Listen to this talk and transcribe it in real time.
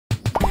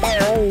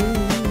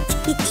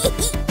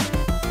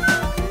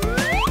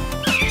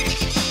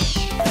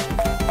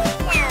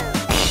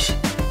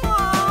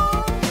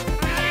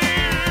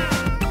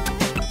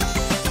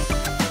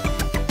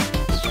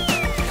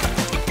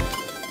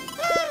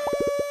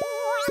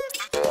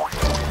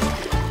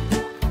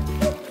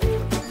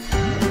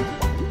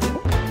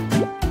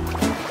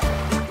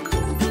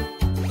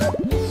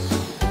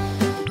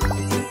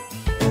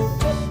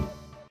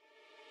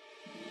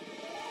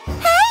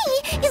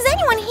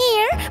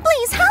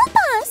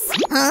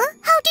Huh?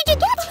 How did you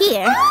get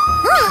here?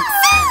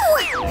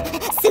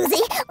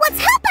 Susie, what's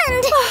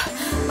happened?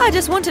 I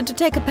just wanted to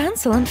take a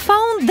pencil and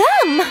found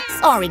them.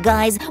 Sorry,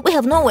 guys. We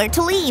have nowhere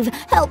to leave.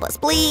 Help us,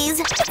 please.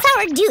 It's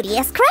our duty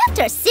as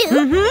crafters,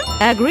 Sue.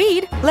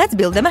 Agreed. Let's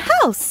build them a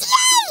house.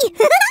 Yay!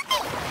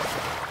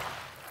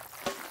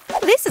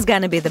 This is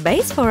gonna be the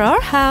base for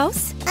our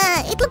house.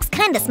 It looks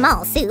kinda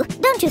small, Sue.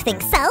 Don't you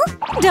think so?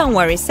 Don't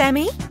worry,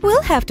 Sammy.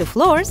 We'll have 2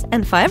 floors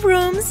and 5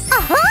 rooms.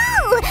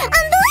 Oh,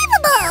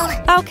 unbelievable!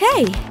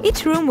 Okay,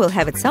 each room will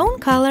have its own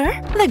color.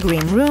 The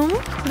green room,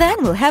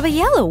 then we'll have a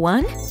yellow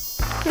one.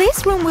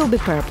 This room will be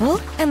purple,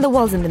 and the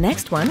walls in the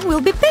next one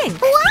will be pink.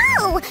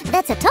 Wow!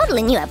 That's a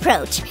totally new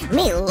approach.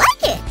 Me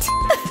like it!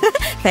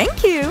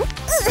 Thank you!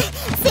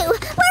 Sue,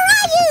 where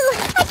are you?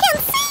 I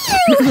can't see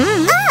you!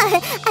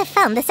 I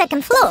found the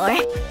 2nd floor.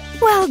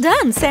 Well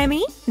done,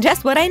 Sammy!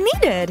 Just what I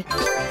needed!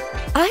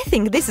 I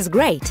think this is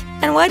great.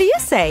 And what do you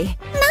say?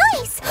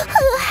 Nice!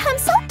 I'm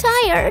so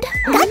tired.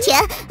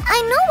 Gotcha!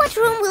 I know what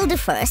room we'll do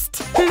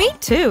first. Me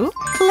too.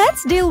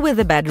 Let's deal with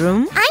the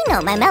bedroom. I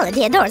know my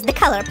Melody adores the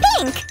color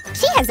pink.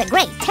 She has a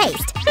great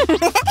taste.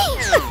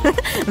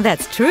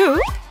 That's true.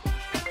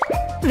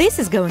 This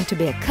is going to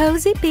be a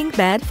cozy pink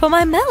bed for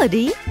my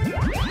Melody.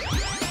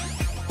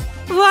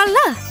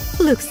 Voila!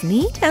 Looks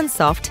neat and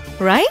soft,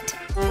 right?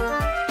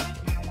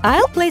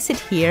 I'll place it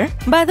here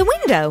by the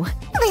window.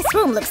 This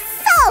room looks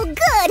so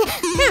good!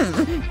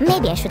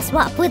 Maybe I should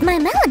swap with my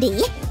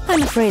Melody.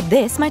 I'm afraid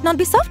this might not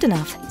be soft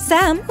enough.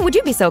 Sam, would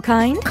you be so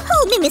kind?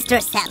 Call me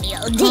Mr.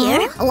 Samuel,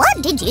 dear.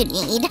 What did you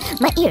need?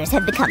 My ears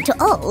have become too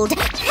old.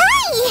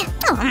 Hey!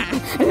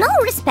 No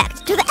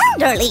respect to the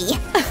elderly.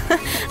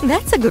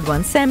 That's a good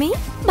one, Sammy.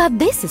 But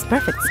this is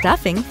perfect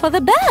stuffing for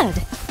the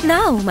bed.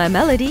 Now my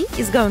Melody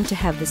is going to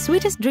have the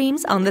sweetest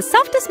dreams on the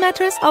softest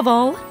mattress of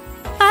all.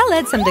 I'll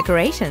add some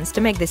decorations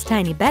to make this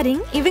tiny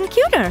bedding even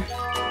cuter.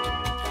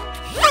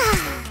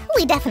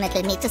 We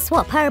definitely need to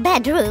swap our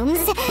bedrooms.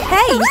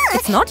 Hey,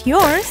 it's not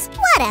yours.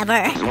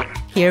 Whatever.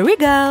 Here we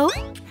go.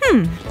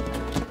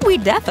 We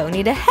defo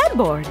need a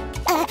headboard.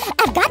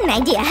 I've got an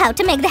idea how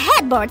to make the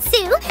headboard,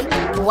 Sue.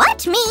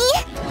 Watch me.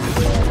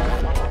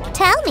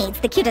 Tell me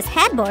it's the cutest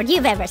headboard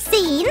you've ever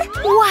seen.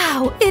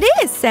 Wow, it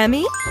is,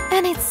 Sammy.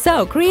 And it's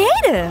so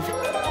creative.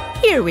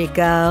 Here we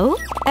go.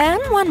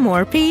 And one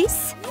more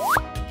piece.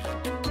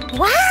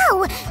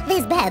 Wow,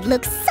 this bed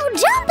looks so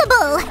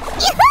jumpable.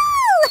 Yoo-hoo!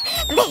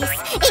 This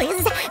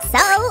is so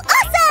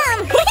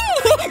awesome!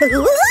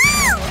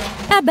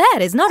 A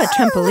bed is not a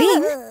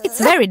trampoline. It's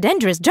very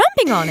dangerous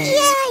jumping on it.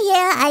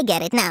 Yeah, I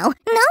get it now.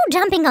 No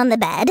jumping on the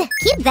bed.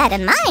 Keep that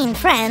in mind,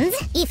 friends.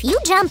 If you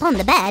jump on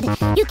the bed,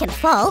 you can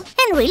fall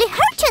and really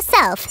hurt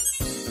yourself.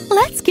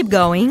 Let's keep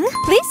going.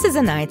 This is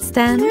a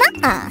nightstand.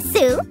 Nuh-uh,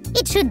 Sue.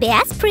 It should be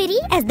as pretty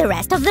as the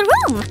rest of the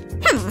room.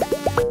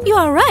 You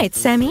are right,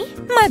 Sammy.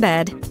 My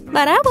bad.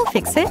 But I will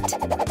fix it.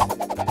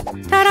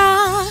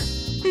 Ta-da!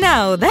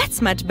 Now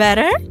that's much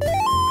better.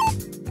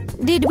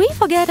 Did we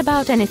forget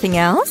about anything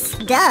else?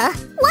 Duh.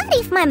 What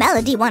if my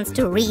Melody wants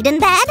to read in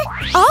bed?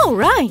 Oh,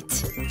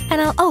 right. And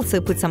I'll also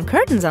put some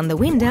curtains on the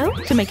window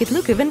to make it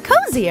look even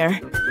cozier.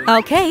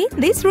 Okay,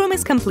 this room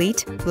is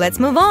complete. Let's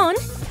move on.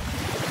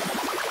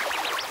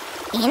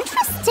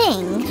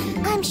 Interesting.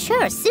 I'm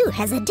sure Sue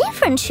has a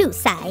different shoe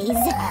size.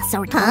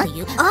 Sorry,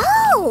 you.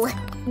 Oh,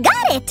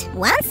 got it.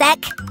 One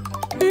sec.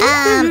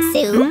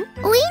 Sue,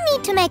 we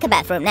need to make a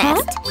bathroom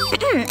next.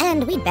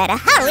 And we'd better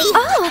hurry.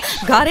 Oh,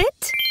 got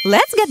it.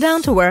 Let's get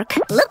down to work.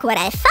 Look what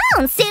I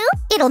found, Sue.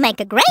 It'll make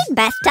a great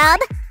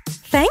bathtub.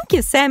 Thank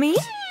you, Sammy.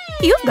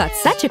 You've got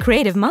such a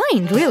creative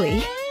mind,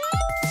 really.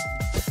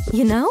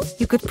 You know,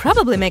 you could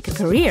probably make a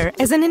career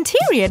as an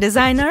interior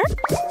designer.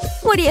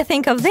 What do you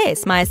think of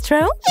this, Maestro?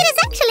 It is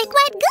actually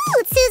quite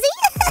good, Susie.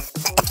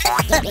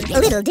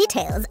 Little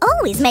details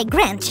always make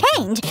grand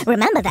change.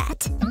 Remember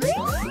that.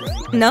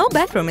 No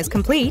bathroom is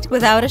complete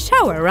without a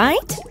shower,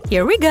 right?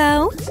 Here we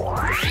go.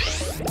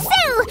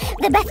 Sue,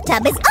 the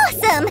bathtub is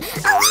awesome.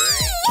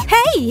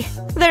 Hey,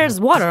 there's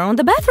water on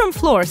the bathroom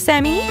floor,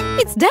 Sammy.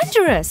 It's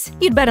dangerous.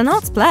 You'd better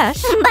not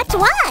splash. But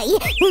why?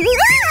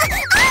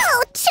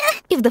 Ouch!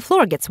 If the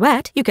floor gets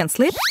wet, you can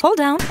slip, fall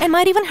down, and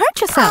might even hurt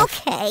yourself.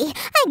 Okay,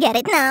 I get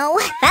it now.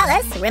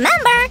 Fellas,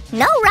 remember,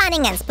 no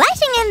running and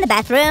splashing in the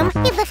bathroom.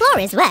 If the floor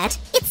is wet,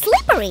 it's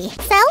slippery.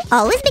 So,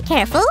 always be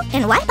careful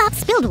and wipe off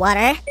spilled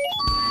water.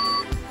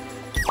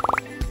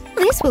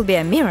 This will be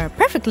a mirror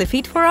perfectly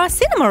fit for our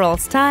cinema roll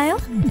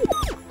style.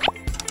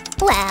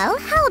 Well,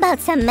 how about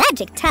some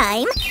magic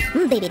time?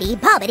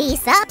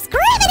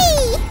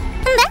 Bibbidi-bobbidi-subscribity!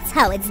 That's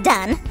how it's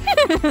done.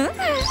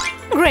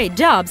 Great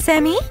job,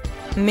 Sammy.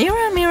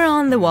 Mirror, mirror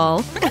on the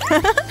wall.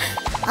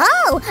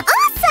 Oh,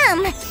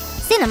 awesome!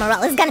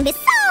 Cinnamoroll is gonna be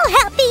so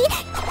happy!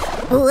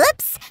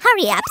 Whoops!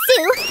 Hurry up,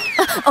 Sue!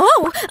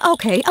 Oh,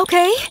 okay.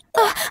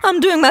 I'm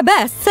doing my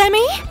best,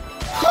 Sammy.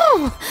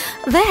 Oh,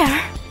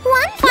 there.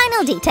 One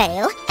final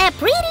detail. A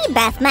pretty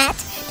bath mat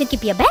to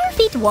keep your bare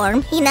feet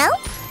warm, you know?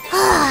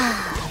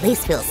 Ah,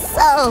 this feels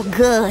so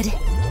good.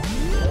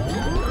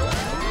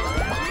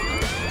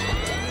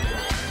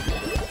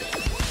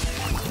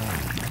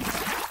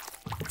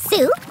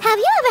 Sue, have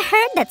you ever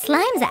heard that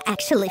slimes are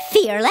actually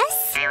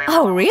fearless?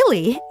 Oh,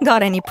 really?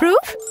 Got any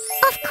proof?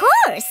 Of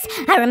course!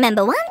 I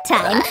remember one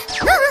time...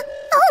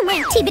 Oh,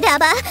 my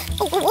tibidaba!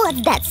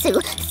 What's that,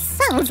 Sue?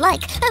 Sounds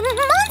like a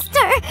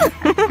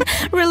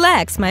monster!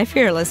 Relax, my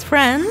fearless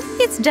friend.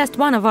 It's just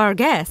one of our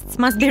guests.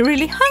 Must be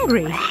really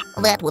hungry.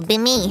 That would be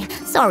me.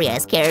 Sorry I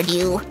scared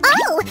you.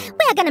 Oh,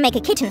 we're gonna make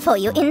a kitchen for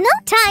you in no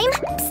time.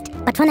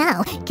 Psst. But for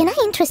now, can I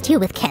interest you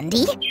with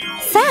candy?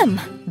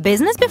 Sam,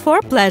 business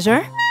before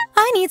pleasure.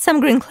 I need some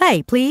green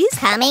clay, please.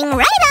 Coming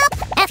right up!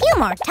 A few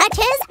more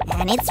touches,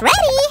 and it's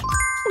ready!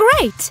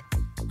 Great!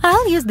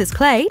 I'll use this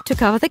clay to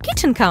cover the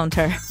kitchen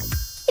counter.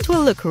 It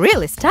will look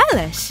really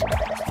stylish.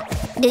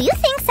 Do you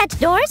think such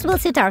doors will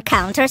suit our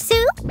counter,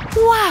 Sue?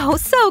 Wow,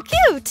 so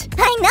cute!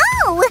 I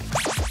know!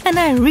 And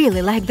I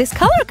really like this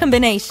color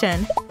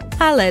combination.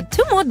 I'll add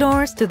 2 more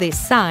doors to this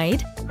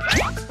side.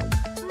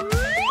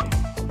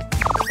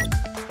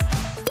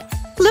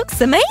 Looks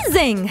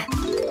amazing!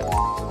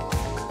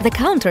 The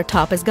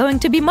countertop is going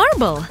to be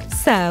marble,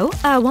 so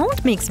I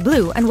won't mix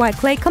blue and white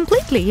clay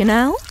completely, you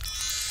know?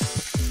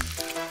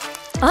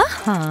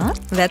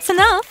 That's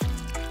enough.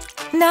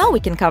 Now we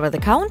can cover the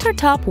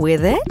countertop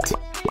with it.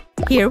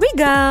 Here we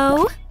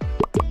go.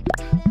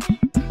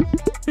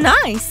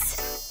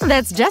 Nice!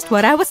 That's just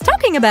what I was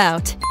talking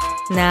about.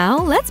 Now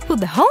let's put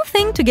the whole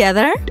thing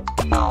together.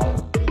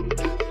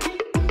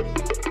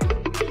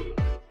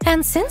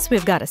 And since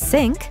we've got a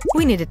sink,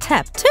 we need a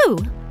tap too.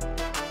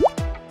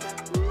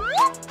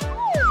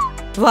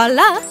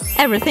 Voila!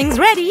 Everything's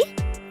ready!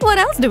 What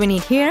else do we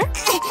need here?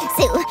 Sue,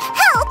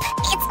 help!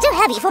 It's too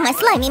heavy for my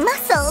slimy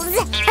muscles!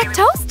 A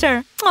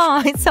toaster!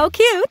 Oh, it's so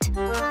cute!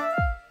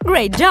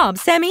 Great job,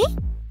 Sammy!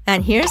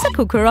 And here's a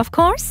cooker, of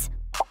course.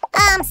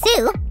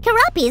 Sue,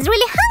 Karapi is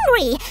really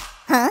hungry!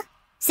 Huh?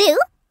 Sue?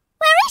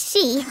 Where is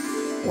she?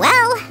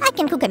 Well, I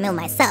can cook a meal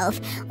myself.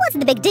 What's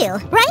the big deal,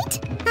 right?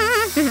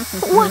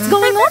 What's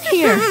going on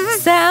here?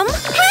 Sam?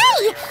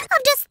 Hey!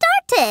 I've just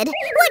started!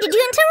 Why did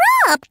you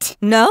interrupt?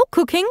 No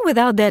cooking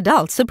without the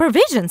adult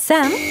supervision,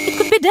 Sam. It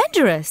could be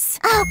dangerous.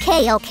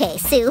 Okay,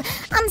 Sue.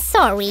 I'm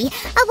sorry.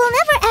 I will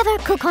never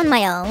ever cook on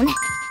my own.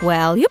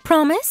 Well, you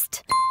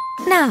promised.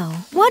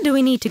 Now, what do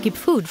we need to keep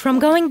food from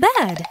going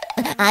bad?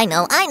 I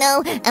know.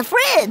 A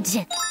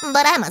fridge!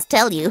 But I must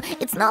tell you,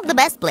 it's not the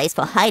best place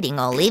for hiding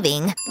or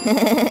living.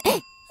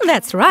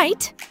 That's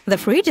right. The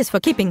fridge is for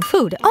keeping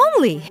food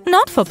only,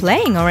 not for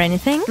playing or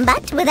anything.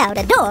 But without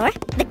a door,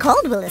 the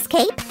cold will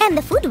escape and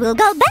the food will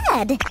go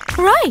bad.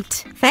 Right.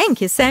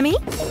 Thank you, Sammy.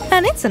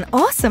 And it's an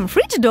awesome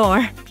fridge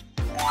door.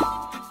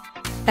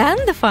 And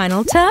the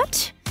final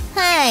touch.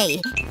 Hey,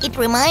 it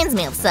reminds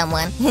me of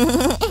someone.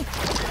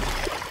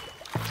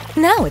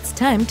 Now it's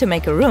time to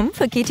make a room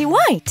for Kitty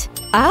White.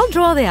 I'll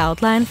draw the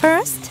outline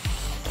first.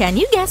 Can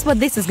you guess what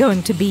this is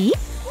going to be?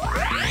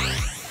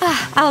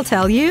 I'll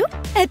tell you.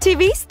 A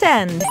TV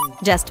stand.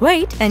 Just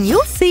wait and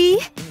you'll see.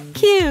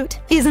 Cute,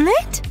 isn't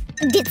it?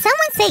 Did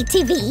someone say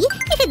TV?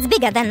 If it's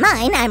bigger than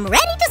mine, I'm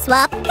ready to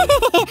swap.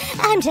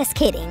 I'm just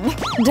kidding.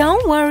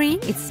 Don't worry,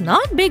 it's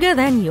not bigger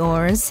than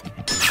yours.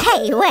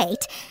 Hey,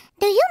 wait.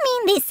 Do you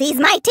mean this is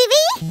my TV?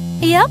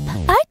 Yep,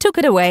 I took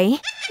it away.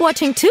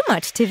 Watching too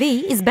much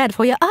TV is bad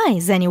for your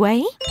eyes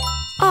anyway.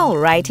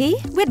 Alrighty,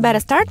 we'd better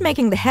start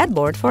making the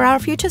headboard for our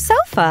future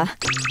sofa.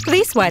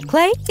 This white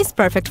clay is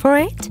perfect for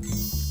it.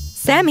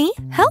 Sammy,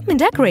 help me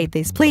decorate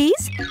this,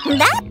 please.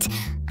 That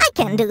I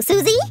can do,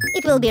 Susie.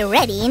 It will be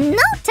ready in no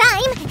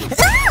time.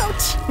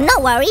 Ouch! No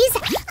worries.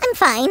 I'm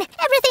fine.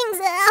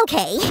 Everything's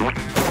okay.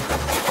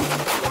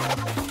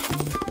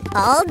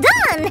 All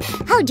done.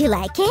 How'd you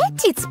like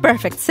it? It's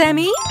perfect,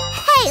 Sammy.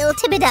 Hail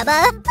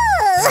Tibidaba.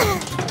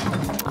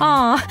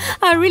 Aw,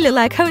 I really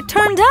like how it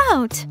turned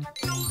out.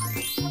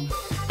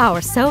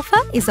 Our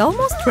sofa is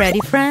almost ready,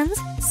 friends.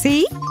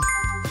 See?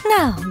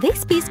 Now,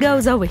 this piece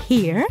goes over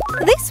here,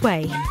 this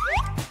way.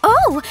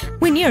 Oh,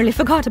 we nearly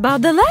forgot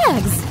about the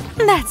legs.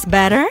 That's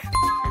better.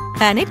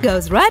 And it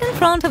goes right in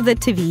front of the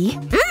TV.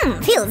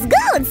 Feels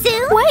good,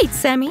 Sue. Wait,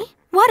 Sammy.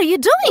 What are you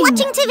doing?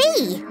 Watching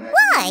TV.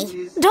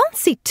 Why? Don't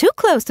sit too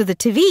close to the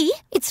TV.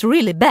 It's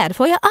really bad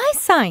for your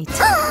eyesight.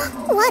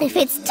 What if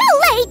it's too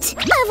late?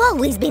 I've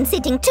always been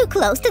sitting too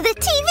close to the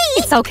TV.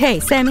 It's okay,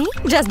 Sammy.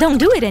 Just don't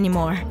do it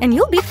anymore, and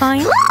you'll be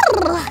fine.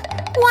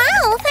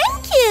 Wow,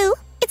 thank you.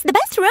 It's the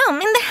best room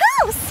in the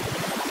house.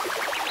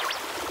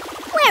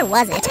 Where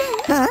was it?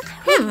 Huh?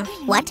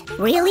 What?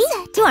 Really?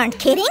 You aren't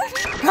kidding?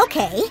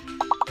 Okay.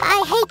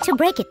 I hate to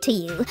break it to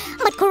you,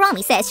 but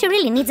Kurami says she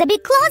really needs a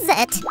big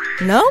closet.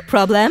 No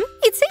problem.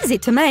 It's easy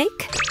to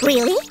make.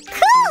 Really?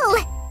 Cool!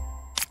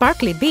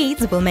 sparkly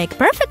beads will make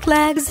perfect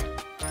legs.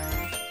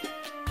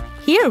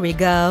 Here we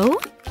go.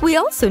 We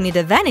also need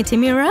a vanity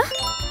mirror.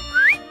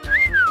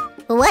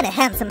 What a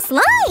handsome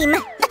slime!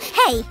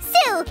 Hey,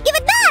 Sue, give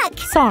it back!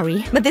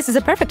 Sorry, but this is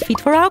a perfect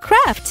fit for our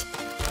craft.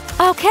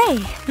 Okay,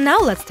 now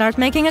let's start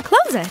making a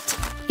closet.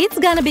 It's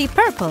gonna be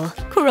purple.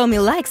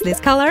 Kuromi likes this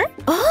color.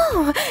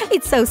 Oh,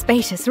 it's so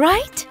spacious,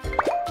 right?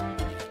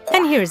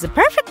 And here's a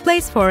perfect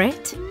place for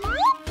it.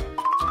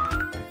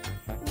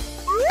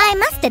 I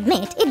must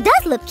admit, it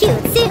does look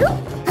cute, Sue.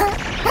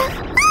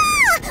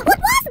 What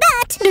was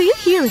that? Do you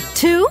hear it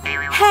too?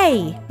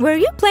 Hey, were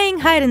you playing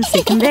hide and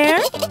seek in there?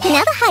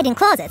 Never hide in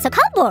closets or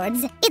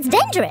cupboards. It's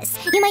dangerous.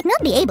 You might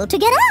not be able to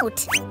get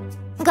out.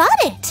 Got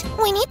it.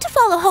 We need to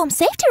follow home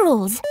safety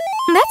rules.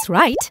 That's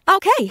right.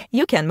 Okay,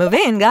 you can move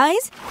in,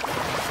 guys.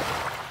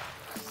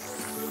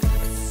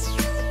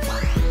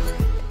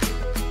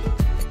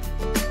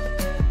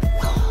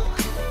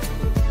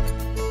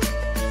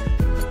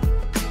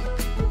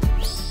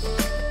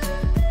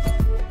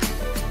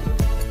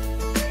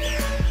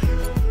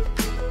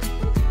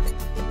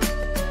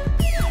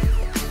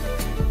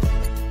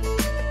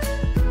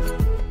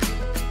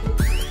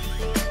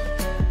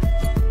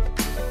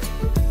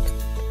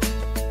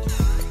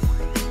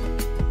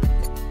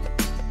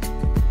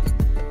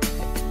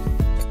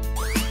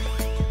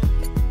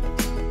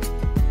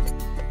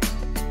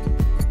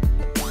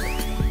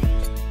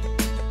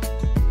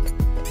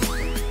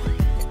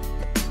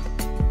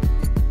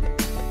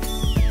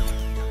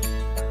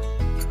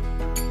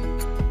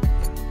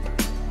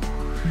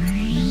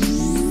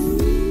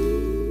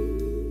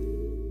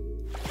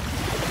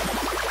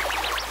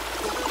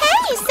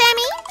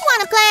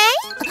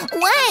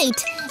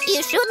 Wait!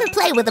 You shouldn't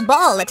play with the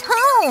ball at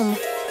home!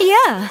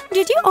 Yeah,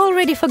 did you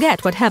already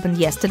forget what happened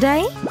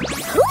yesterday?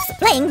 Who's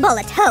playing ball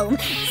at home?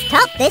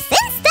 Stop this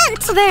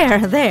instant!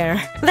 There.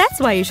 That's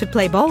why you should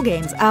play ball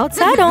games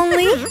outside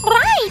only.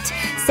 Right!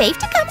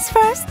 Safety comes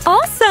first!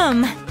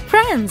 Awesome!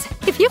 Friends,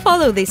 if you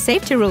follow these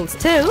safety rules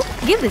too,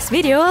 give this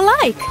video a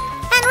like!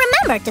 And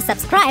remember to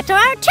subscribe to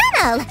our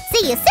channel!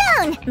 See you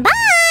soon! Bye!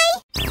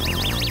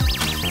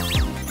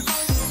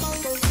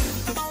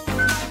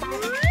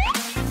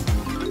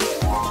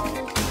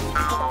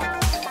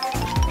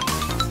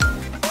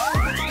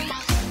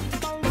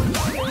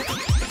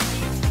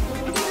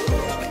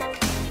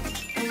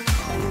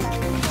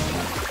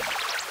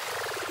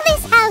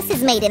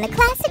 Is made in a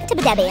classic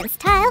Tibetan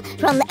style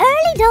from the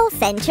early doll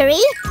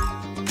century.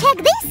 Check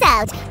this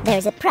out.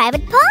 There's a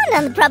private pond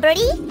on the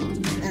property.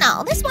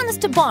 No, this one is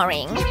too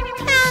boring.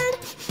 And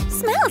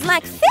smells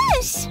like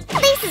fish.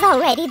 This is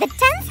already the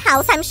 10th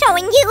house I'm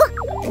showing you.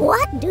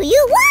 What do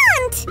you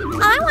want?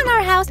 I want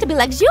our house to be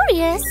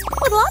luxurious,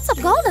 with lots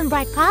of gold and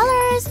bright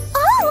colors.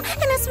 Oh,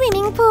 and a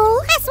swimming pool.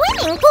 A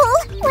swimming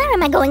pool? Where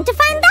am I going to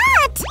find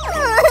that?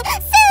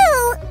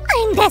 Sue!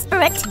 I'm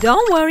desperate.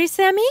 Don't worry,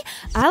 Sammy.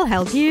 I'll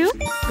help you.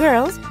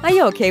 Girls, are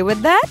you okay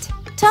with that?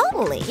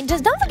 Totally.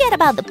 Just don't forget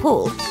about the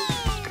pool.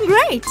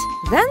 Great.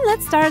 Then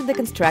let's start the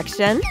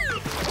construction.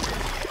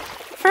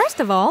 First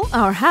of all,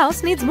 our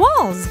house needs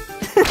walls.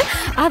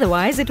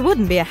 Otherwise, it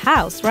wouldn't be a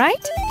house,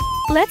 right?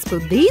 Let's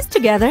put these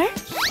together.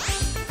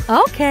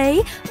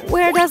 Okay,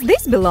 where does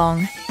this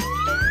belong?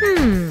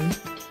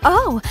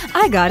 Oh,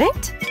 I got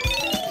it.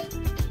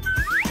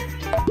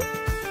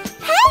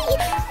 Hey,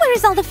 where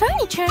is all the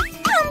furniture?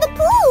 And the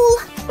pool?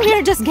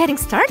 We're just getting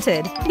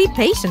started. Be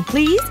patient,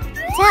 please.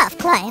 Tough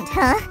client,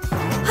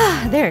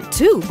 huh? They're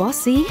too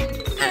bossy.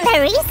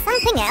 There is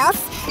something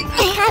else.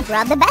 I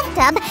brought the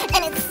bathtub,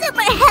 and it's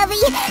super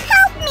heavy.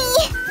 Help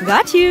me!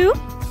 Got you.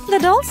 The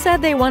dolls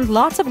said they want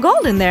lots of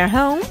gold in their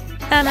home.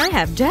 And I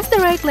have just the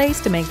right lace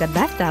to make that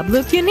bathtub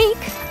look unique.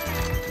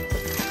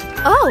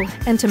 Oh,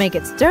 and to make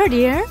it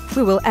sturdier,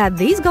 we will add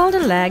these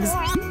golden legs.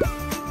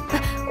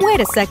 Wait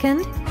a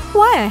second.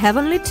 Why I have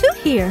only 2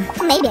 here?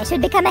 Maybe I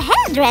should become a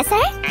hairdresser.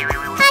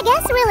 I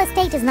guess real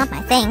estate is not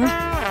my thing.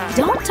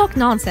 Don't talk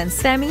nonsense,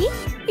 Sammy.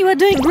 You are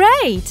doing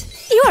great.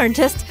 You are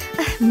just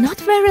not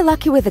very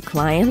lucky with the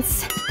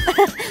clients.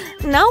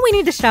 Now we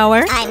need a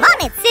shower. I'm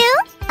on it, Sue.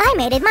 I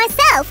made it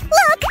myself.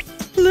 Look!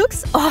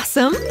 Looks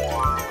awesome.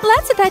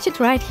 Let's attach it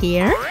right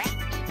here.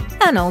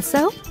 And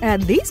also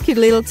add this cute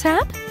little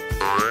tap.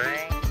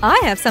 I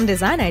have some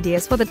design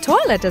ideas for the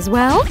toilet as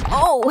well.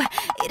 Oh,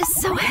 it is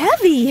so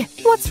heavy.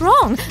 What's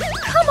wrong?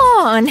 Come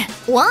on.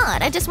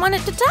 What? I just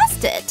wanted to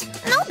test it.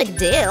 No big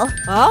deal.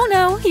 Oh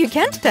no, you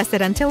can't test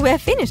it until we're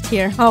finished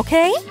here,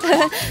 okay?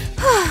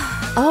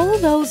 All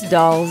those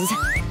dolls.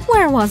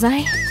 Where was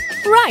I?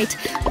 Right,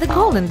 the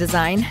golden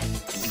design.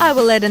 I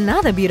will add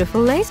another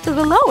beautiful lace to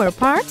the lower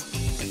part.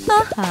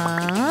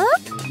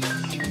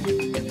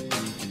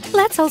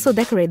 Let's also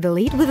decorate the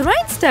lid with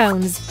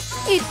rhinestones.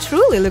 It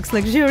truly looks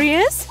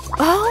luxurious.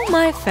 Oh,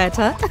 my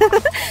feta.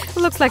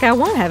 Looks like I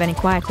won't have any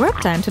quiet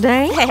work time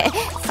today.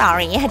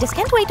 Sorry, I just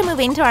can't wait to move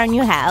into our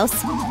new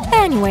house.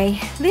 Anyway,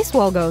 this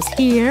wall goes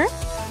here.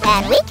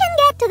 And we can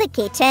get to the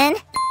kitchen.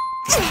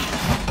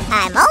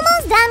 I'm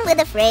almost done with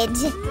the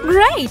fridge.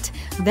 Great!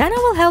 Then I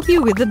will help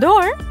you with the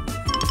door.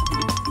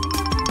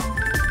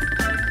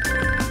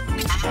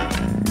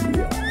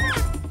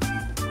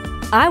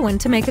 I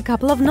want to make a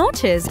couple of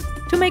notches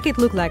to make it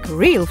look like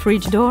real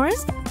fridge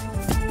doors.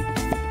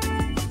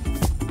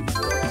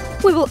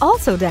 We will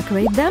also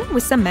decorate them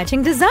with some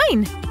matching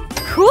design.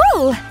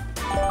 Cool!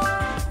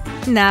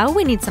 Now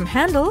we need some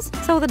handles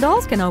so the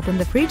dolls can open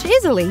the fridge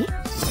easily.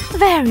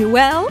 Very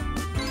well!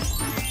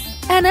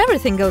 And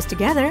everything goes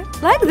together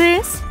like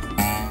this.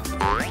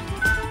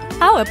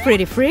 Our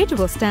pretty fridge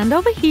will stand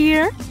over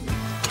here.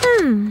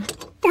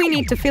 We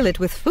need to fill it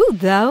with food,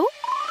 though.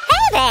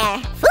 Hey there!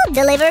 Food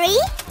delivery!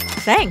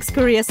 Thanks,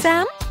 Courier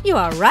Sam. You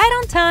are right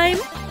on time.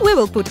 We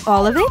will put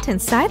all of it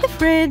inside the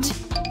fridge.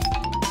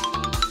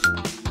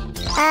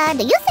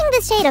 Do you think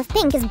this shade of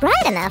pink is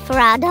bright enough for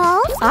our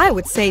dolls? I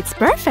would say it's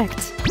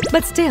perfect.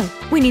 But still,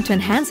 we need to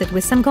enhance it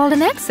with some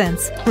golden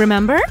accents.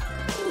 Remember?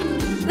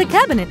 The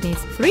cabinet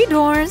needs 3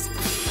 doors.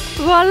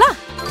 Voila!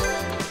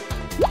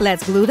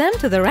 Let's glue them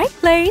to the right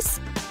place.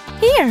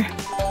 Here.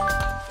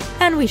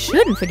 And we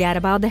shouldn't forget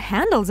about the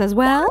handles as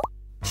well.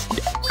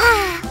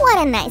 Ah,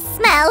 what a nice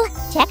smell!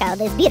 Check out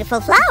these beautiful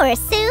flowers,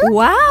 Sue!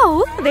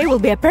 Wow! They will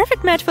be a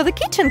perfect match for the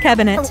kitchen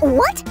cabinet.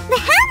 What? The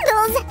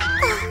handles?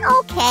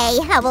 Okay,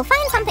 I will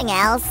find something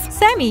else.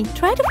 Sammy,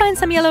 try to find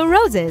some yellow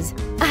roses.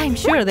 I'm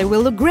sure they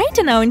will look great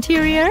in our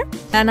interior.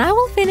 And I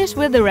will finish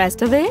with the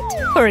rest of it.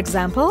 For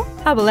example,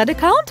 I will add a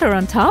counter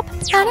on top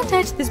and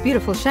attach this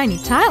beautiful shiny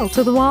tile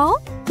to the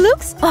wall.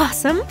 Looks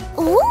awesome!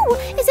 Ooh,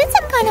 is it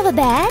some kind of a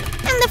bed?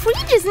 And the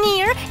fridge is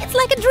near! It's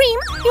like a dream!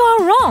 You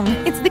are wrong!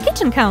 It's the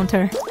kitchen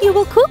counter. You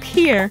will cook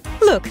here.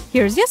 Look,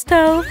 here's your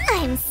stove.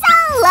 I'm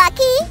so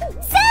lucky!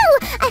 So,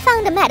 I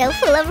found a meadow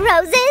full of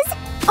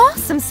roses!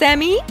 Awesome,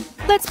 Sammy!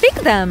 Let's pick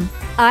them!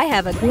 I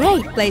have a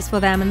great place for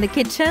them in the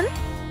kitchen.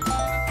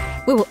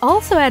 We will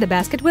also add a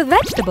basket with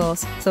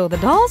vegetables, so the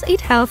dolls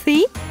eat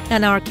healthy,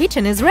 and our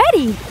kitchen is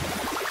ready!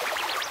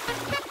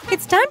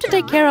 It's time to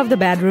take care of the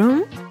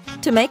bedroom.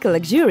 To make a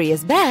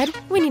luxurious bed,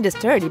 we need a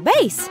sturdy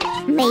base.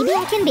 Maybe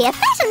I can be a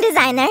fashion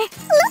designer.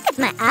 Look at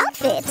my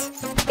outfit.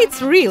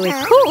 It's really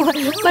cool,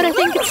 but I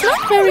think it's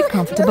not very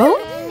comfortable.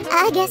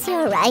 I guess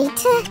you're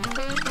right.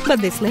 But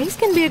this lace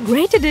can be a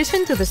great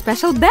addition to the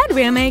special bed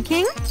we are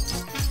making.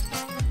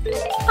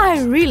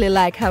 I really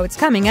like how it's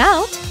coming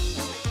out.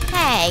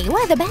 Hey,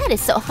 why the bed is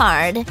so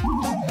hard?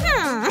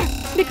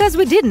 Because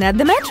we didn't add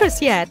the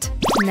mattress yet.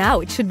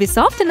 Now it should be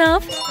soft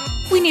enough.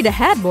 We need a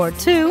headboard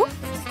too.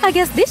 I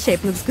guess this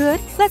shape looks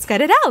good. Let's cut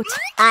it out.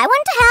 I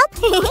want to help.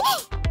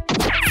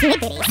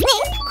 Snippity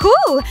snip.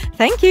 Cool,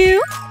 thank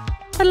you.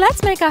 But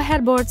let's make our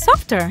headboard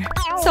softer,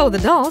 so the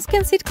dolls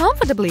can sit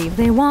comfortably if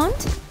they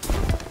want.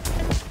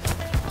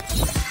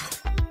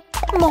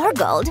 More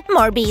gold,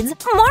 more beads,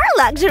 more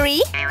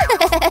luxury.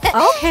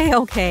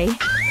 Okay.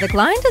 The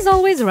client is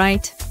always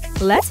right.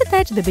 Let's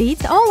attach the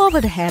beads all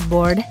over the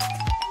headboard.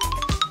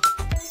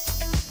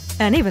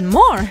 And even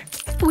more.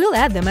 We'll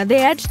add them at the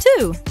edge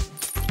too.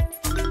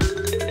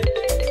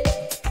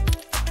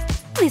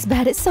 This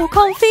bed is so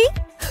comfy.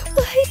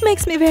 It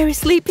makes me very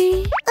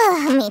sleepy.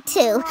 Me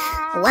too.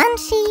 1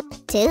 sheep,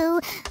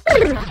 2. I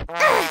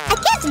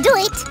can't do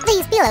it.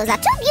 These pillows are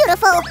too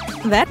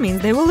beautiful. That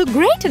means they will look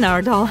great in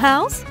our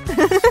dollhouse.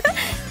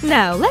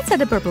 Now, let's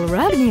add a purple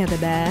rug near the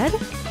bed.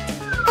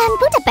 And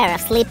put a pair of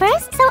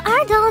slippers so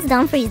our dolls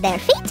don't freeze their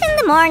feet in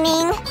the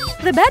morning.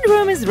 The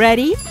bedroom is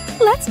ready.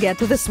 Let's get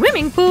to the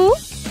swimming pool.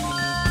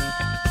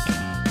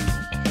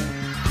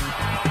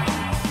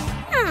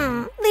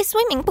 This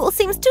swimming pool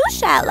seems too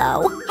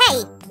shallow.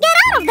 Hey, get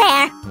out of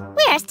there!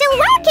 We are still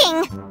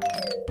working!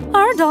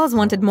 Our dolls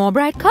wanted more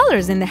bright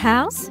colors in the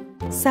house,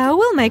 so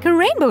we'll make a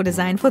rainbow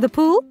design for the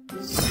pool.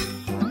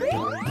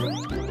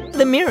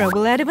 The mirror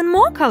will add even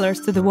more colors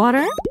to the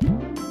water.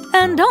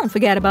 And don't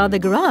forget about the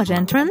garage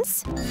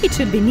entrance. It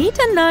should be neat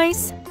and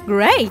nice.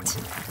 Great!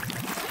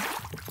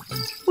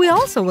 We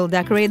also will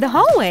decorate the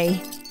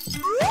hallway.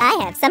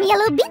 I have some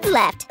yellow beads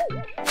left.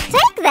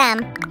 Take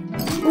them!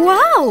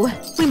 Wow!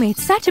 We made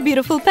such a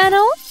beautiful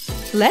panel!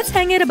 Let's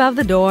hang it above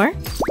the door.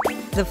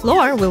 The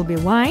floor will be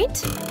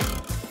white.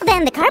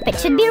 Then the carpet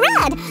should be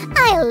red.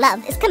 I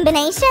love this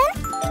combination.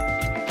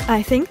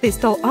 I think this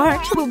tall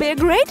arch will be a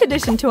great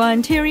addition to our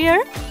interior.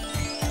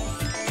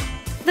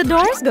 The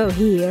doors go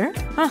here.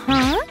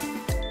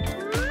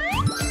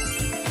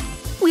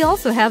 We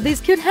also have these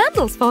cute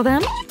handles for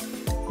them.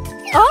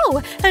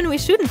 Oh, and we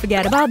shouldn't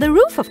forget about the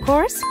roof, of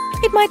course.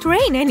 It might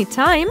rain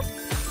anytime.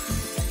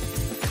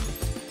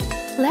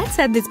 Let's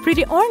add this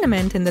pretty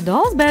ornament in the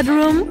doll's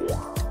bedroom.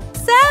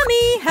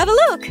 Sammy, have a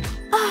look!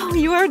 Oh,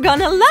 you are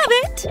gonna love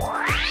it!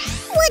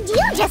 Would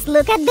you just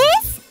look at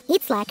this?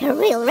 It's like a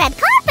real red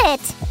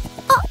carpet.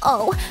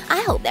 Uh-oh,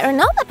 I hope there are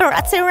no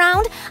paparazzi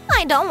around.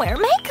 I don't wear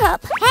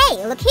makeup.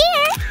 Hey, look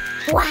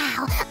here!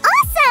 Wow,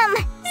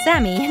 awesome!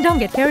 Sammy, don't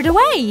get carried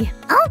away.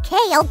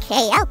 Okay,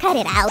 I'll cut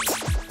it out.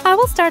 I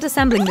will start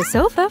assembling the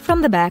sofa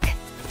from the back.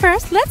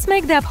 First, let's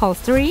make the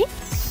upholstery.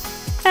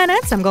 And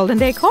add some golden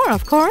decor,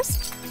 of course.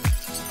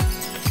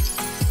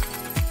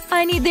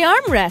 I need the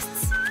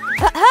armrests.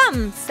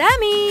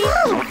 Sammy!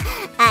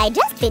 I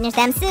just finished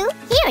them, Sue.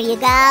 Here you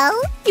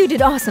go. You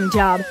did awesome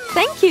job.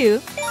 Thank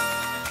you.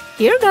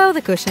 Here go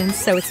the cushions,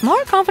 so it's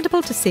more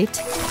comfortable to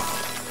sit.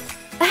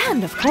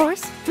 And of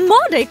course,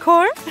 more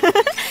decor!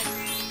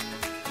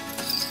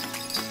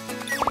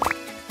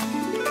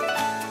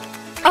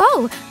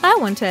 Oh, I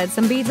want to add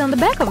some beads on the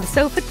back of the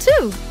sofa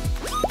too!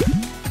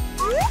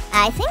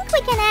 I think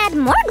we can add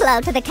more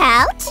glow to the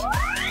couch.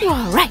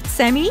 You're right,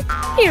 Sammy!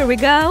 Here we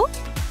go!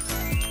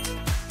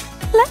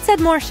 Let's add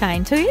more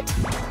shine to it.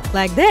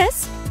 Like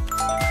this.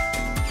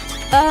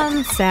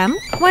 Sam,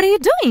 what are you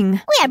doing?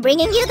 We are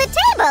bringing you the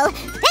table.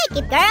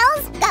 Take it,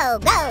 girls. Go,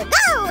 go,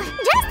 go.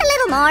 Just a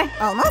little more.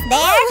 Almost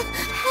there.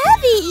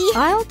 Heavy.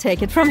 I'll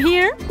take it from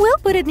here. We'll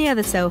put it near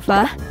the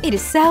sofa. It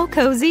is so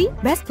cozy.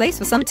 Best place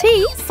for some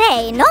tea.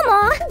 Say no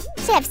more.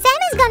 Chef Sam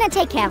is gonna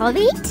take care of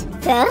it.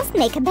 First,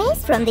 make a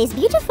base from this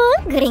beautiful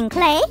green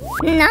clay.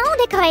 Now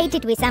decorate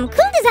it with some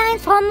cool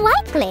designs from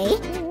white clay.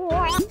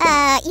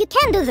 You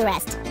can do the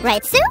rest.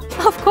 Right, Sue?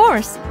 Of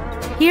course.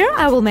 Here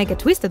I will make a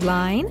twisted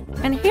line.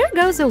 And here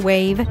goes a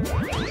wave.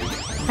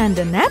 And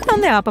a net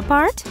on the upper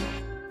part.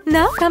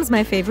 Now comes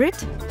my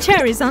favorite.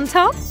 Cherries on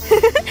top.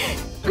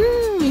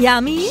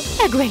 Yummy!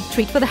 A great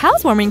treat for the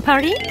housewarming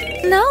party.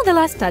 Now the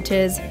last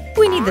touches.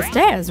 We need the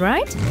stairs,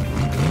 right?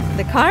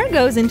 The car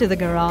goes into the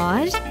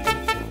garage.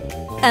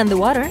 And the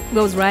water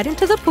goes right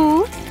into the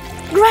pool.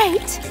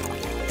 Great!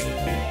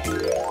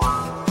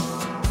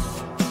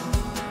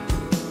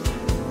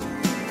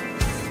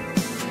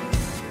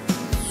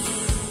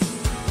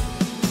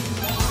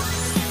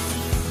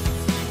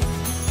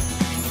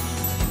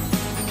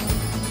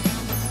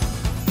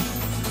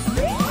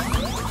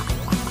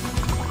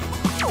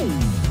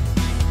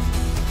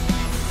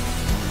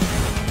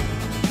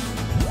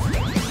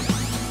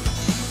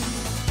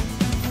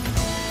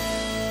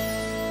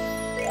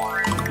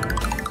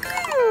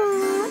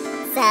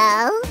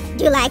 So,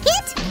 do you like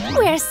it?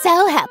 We're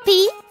so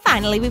happy!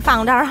 Finally, we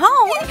found our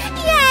home!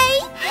 Yay!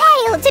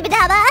 Hail,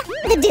 Tibidaba!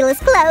 The deal is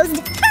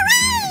closed!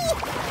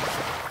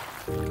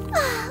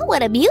 Hooray!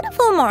 What a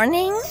beautiful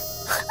morning!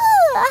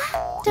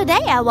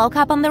 Today I woke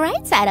up on the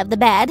right side of the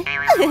bed.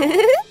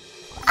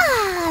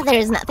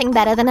 There's nothing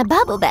better than a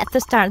bubble bath to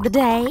start the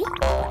day.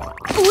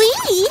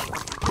 Wee!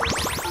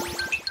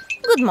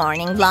 Good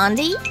morning,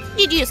 Blondie.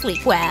 Did you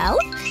sleep well?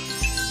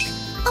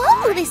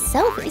 Oh, this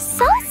sofa is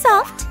so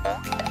soft.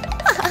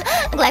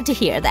 Glad to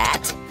hear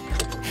that.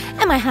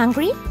 Am I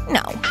hungry?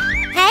 No.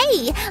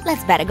 Hey,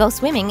 let's better go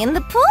swimming in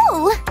the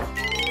pool.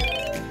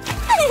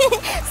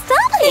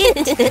 Stop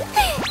it!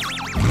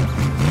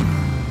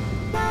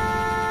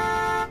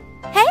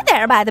 Hey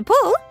there by the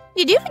pool.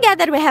 Did you forget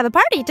that we have a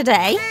party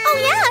today? Oh,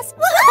 yes!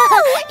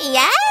 Woohoo!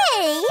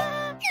 Yay!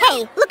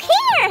 Hey, look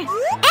here!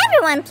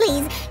 Everyone,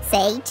 please,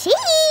 say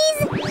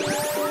cheese!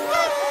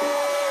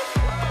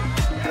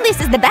 This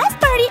is the best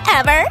party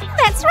ever!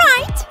 That's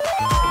right!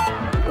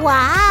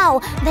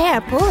 Wow,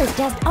 their pool is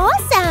just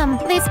awesome!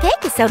 This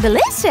cake is so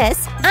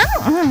delicious!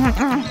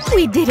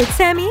 We did it,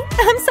 Sammy!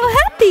 I'm so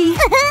happy!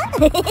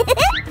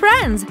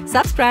 Friends,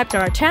 subscribe to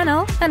our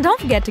channel and don't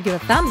forget to give a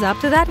thumbs up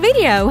to that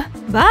video.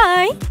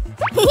 Bye!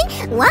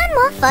 One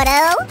more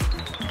photo!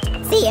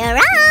 See you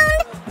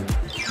around!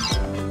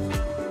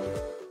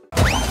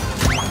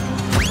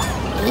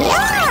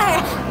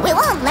 Yeah! We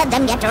won't let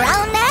them get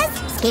around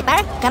us!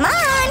 Skipper, come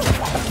on!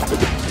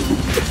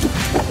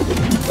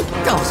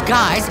 Those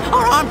guys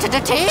are onto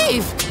the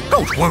thief!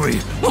 Don't worry,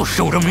 we'll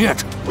shoot them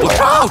yet! Look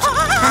out!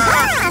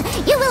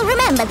 Aha! You will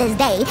remember this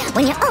day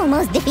when you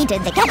almost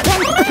defeated the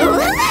captain!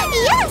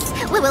 Yes!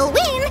 We will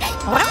win!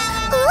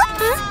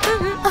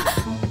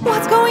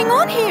 What's going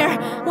on here?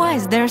 Why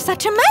is there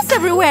such a mess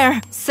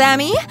everywhere?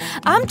 Sammy,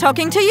 I'm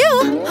talking to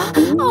you.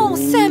 Oh,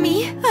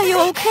 Sammy, are you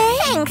okay?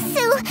 Thanks,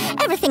 Sue.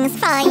 Everything's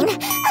fine.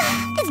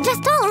 It's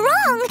just all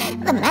wrong.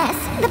 The mess,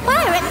 the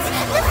pirates,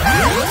 the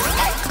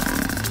fights.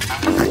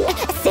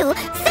 Sue,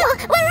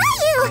 where are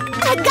you?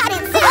 I got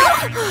it,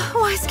 Sue.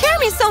 Why scare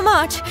me so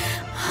much?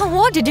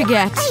 What did you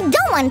get? I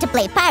don't want to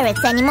play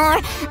pirates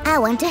anymore. I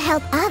want to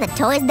help other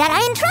toys that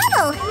are in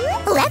trouble.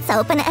 Let's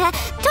open a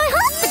toy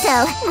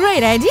hospital.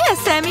 Great idea,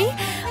 Sammy.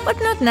 But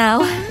not now.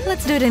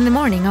 Let's do it in the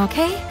morning,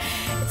 okay?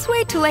 It's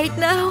way too late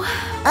now.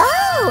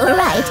 Oh,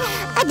 right.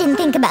 I didn't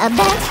think about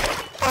that.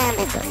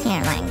 This goes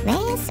here like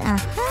this.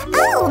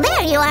 Oh,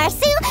 there you are,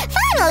 Sue.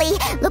 Finally!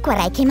 Look what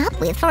I came up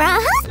with for our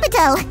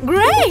hospital.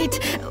 Great!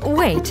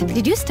 Wait,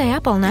 did you stay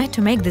up all night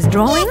to make this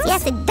drawing?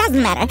 Yes, it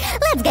doesn't matter.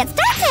 Let's get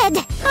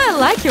started. I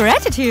like your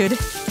attitude.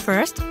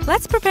 First,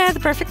 let's prepare the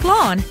perfect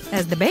lawn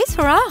as the base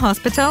for our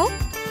hospital.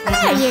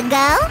 There you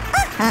go.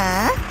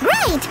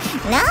 Great.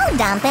 Now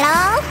dump it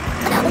all.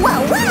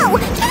 Whoa!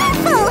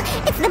 Careful!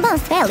 It's the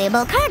most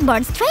valuable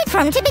cardboard straight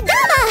from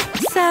Tibidaba.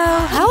 So,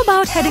 how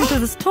about heading to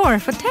the store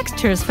for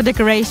textures for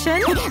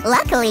decoration?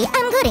 Luckily,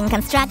 I'm good in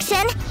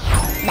construction.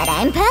 But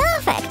I'm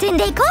perfect in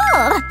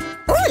decor.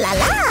 Ooh la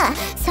la!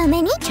 So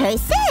many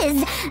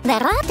choices.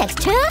 There are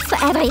textures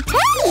for every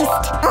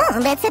taste. Oh,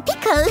 that's a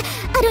pickle.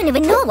 I don't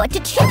even know what to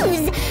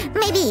choose.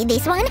 Maybe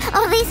this one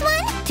or this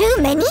one? Too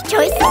many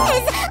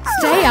choices.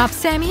 Stay up,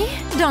 Sammy.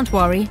 Don't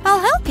worry, I'll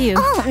help you.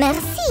 Oh,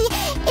 merci.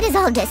 It is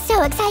all just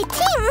so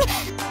exciting.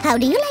 How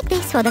do you like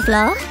this for the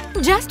floor?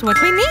 Just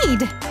what we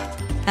need.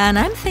 And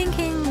I'm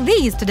thinking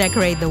these to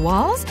decorate the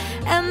walls,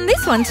 and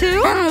this one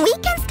too. We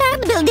can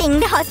start building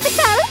the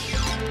hospital.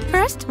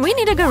 First, we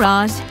need a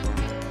garage.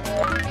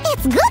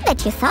 It's good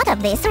that you thought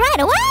of this right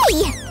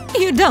away.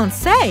 You don't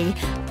say.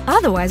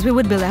 Otherwise, we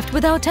would be left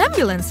without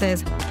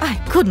ambulances. I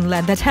couldn't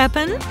let that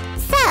happen.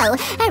 So,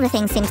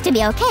 everything seems to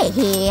be okay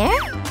here.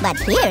 But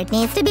here it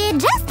needs to be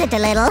adjusted a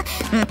little.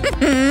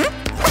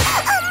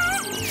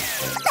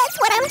 That's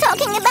what I'm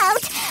talking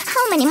about.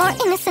 How many more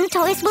innocent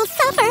toys will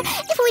suffer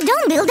if we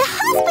don't build a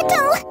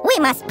hospital? We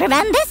must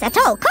prevent this at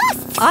all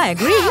costs. I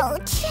agree.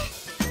 Ouch.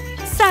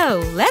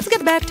 So, let's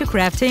get back to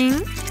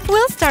crafting.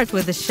 We'll start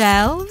with the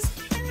shelves.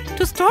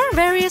 To store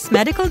various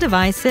medical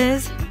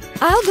devices,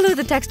 I'll glue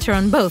the texture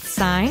on both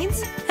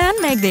sides and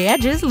make the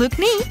edges look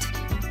neat.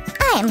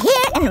 I am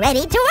here and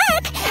ready to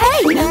work.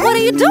 Hey, what are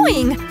you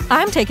doing?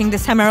 I'm taking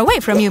this hammer away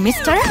from you,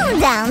 mister. Calm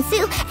down,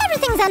 Sue.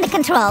 Everything's under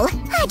control.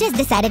 I just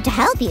decided to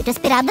help you to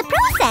speed up the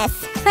process.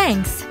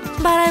 Thanks,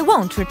 but I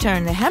won't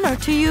return the hammer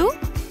to you,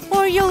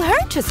 or you'll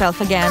hurt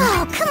yourself again.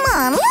 Oh, come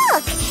on,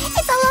 look.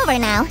 It's all over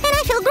now, and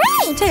I feel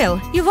great.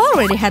 Still, you've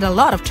already had a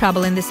lot of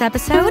trouble in this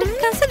episode.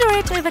 Consider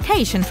it a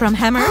vacation from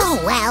hammers. Oh,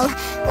 well,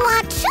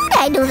 what should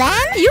I do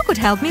then? You could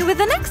help me with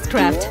the next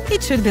craft.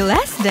 It should be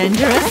less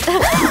dangerous.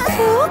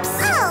 Oops.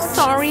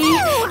 Sorry.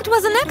 It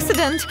was an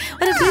accident.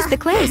 But at least the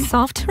clay is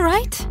soft,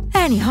 right?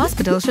 Any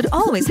hospital should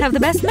always have the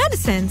best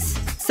medicines.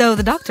 So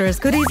the doctors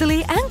could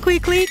easily and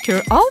quickly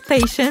cure all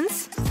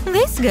patients.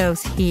 This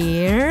goes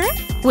here.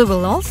 We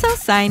will also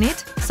sign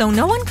it, so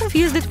no one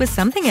confused it with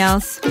something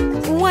else.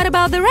 What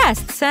about the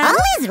rest, Sam?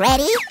 Always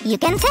ready. You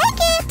can take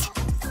it.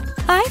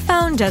 I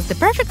found just the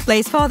perfect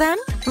place for them.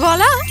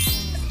 Voila!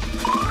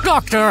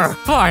 Doctor,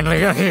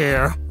 finally you're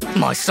here.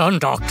 My son,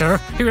 Doctor,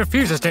 he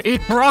refuses to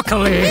eat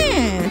broccoli.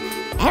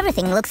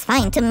 Everything looks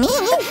fine to me.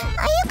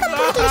 Are you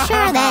completely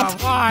sure that...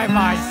 Why,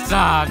 my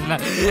son?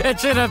 It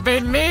should have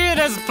been me in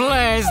his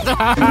place. Okay.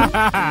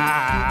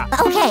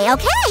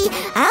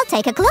 I'll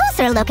take a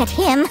closer look at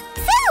him.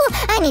 Sue,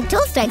 I need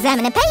tools to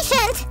examine a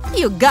patient.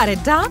 You got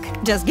it, Doc.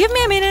 Just give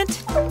me a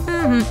minute.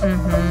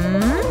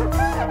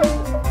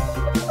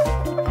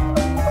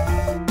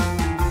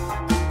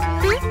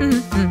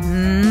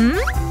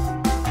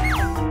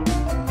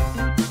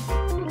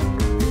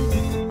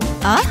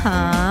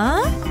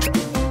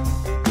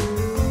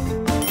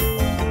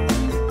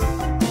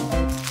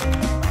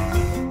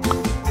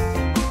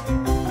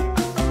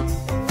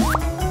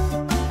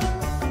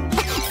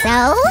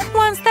 So?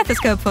 One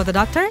stethoscope for the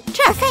doctor.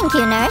 Check. Thank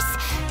you, nurse.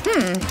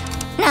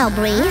 Now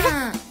breathe.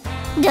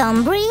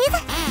 Don't breathe.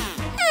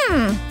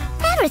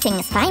 Everything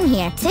is fine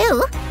here,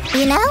 too.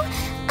 You know,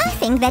 I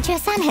think that your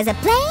son has a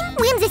plain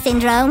whimsy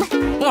syndrome.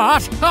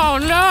 What? Oh,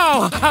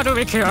 no! How do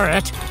we cure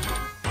it?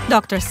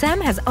 Dr. Sam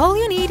has all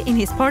you need in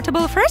his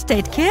portable first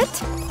aid kit.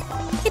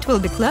 It will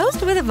be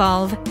closed with a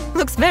valve.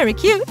 Looks very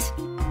cute.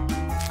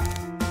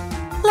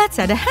 Let's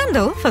add a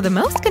handle for the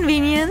most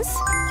convenience.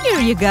 Here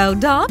you go,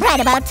 Doc. Right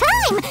about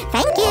time.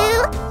 Thank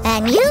you.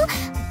 And you?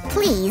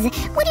 Please,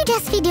 would you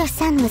just feed your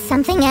son with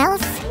something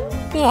else?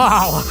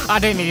 Wow, I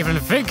didn't even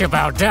think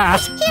about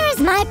that. Here's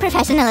my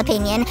professional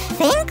opinion.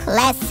 Think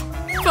less.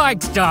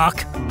 Thanks,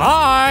 Doc.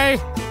 Bye.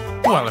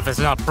 Well, if it's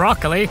not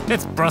broccoli,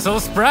 it's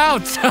Brussels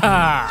sprouts. It's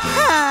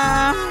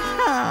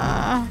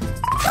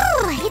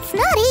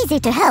not easy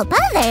to help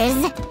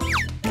others.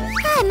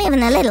 I'm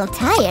even a little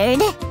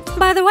tired.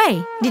 By the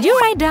way, did you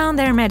write down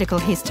their medical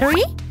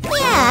history?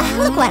 Yeah,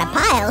 look what a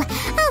pile.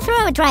 I'll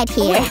throw it right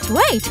here.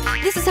 Wait.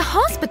 This is a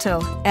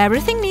hospital.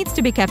 Everything needs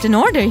to be kept in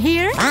order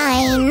here.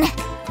 Fine.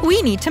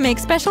 We need to make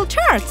special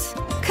charts.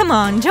 Come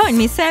on, join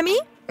me, Sammy.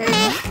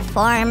 Meh,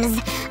 forms.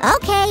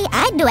 Okay,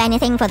 I'd do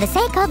anything for the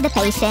sake of the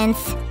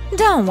patients.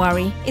 Don't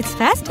worry, it's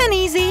fast and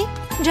easy.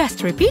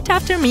 Just repeat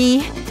after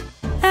me.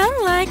 And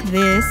like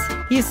this,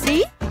 you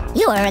see?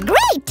 You are a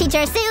great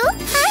teacher, Sue.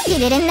 I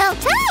did it in no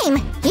time.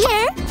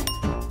 Here.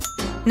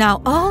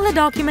 Now all the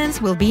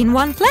documents will be in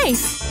one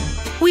place.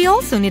 We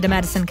also need a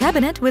medicine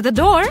cabinet with a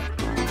door.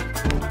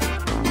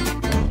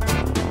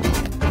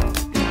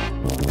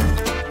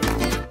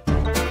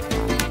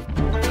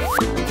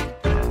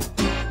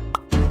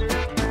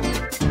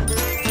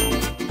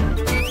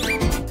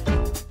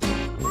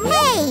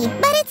 Hey,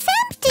 but it's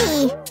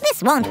empty.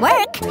 This won't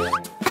work.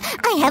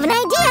 I have an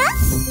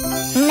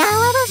idea. Now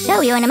I will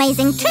show you an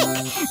amazing trick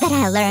that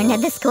I learned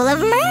at the School of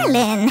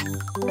Merlin.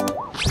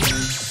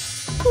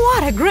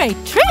 What a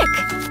great trick!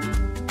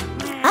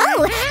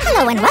 Oh,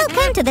 hello and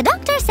welcome to the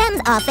Dr.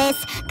 Sam's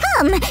office.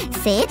 Come,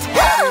 sit.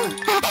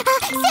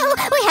 Sue,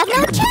 we have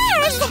no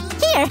chairs.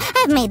 Here,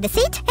 I've made the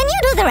seat and you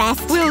do the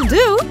rest. Will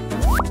do.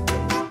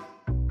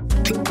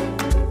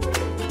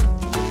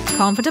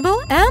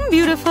 Comfortable and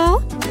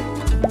beautiful.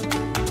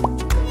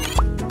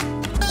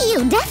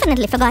 You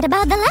definitely forgot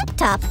about the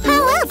laptop.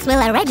 How else will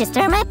I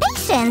register my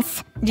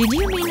patients? Did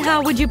you mean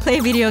how would you play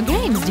video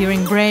games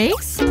during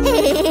breaks?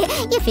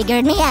 You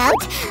figured me out.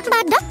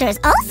 But doctors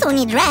also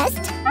need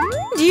rest.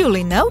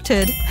 Duly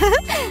noted.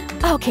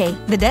 Okay,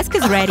 the desk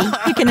is ready.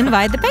 You can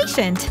invite the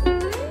patient.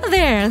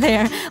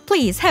 There.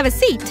 Please have a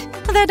seat.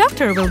 The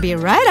doctor will be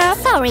right up.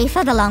 Sorry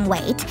for the long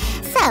wait.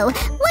 So,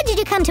 what what did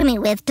you come to me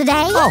with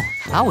today? Oh,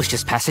 I was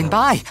just passing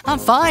by. I'm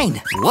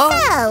fine. Whoa.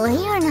 Oh,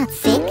 you're not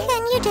sick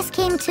and you just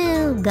came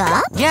to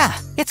gawk? Yeah,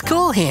 it's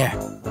cool here.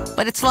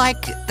 But it's like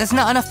there's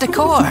not enough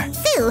decor.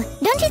 Sue,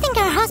 don't you think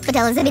our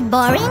hospital is a bit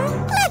boring?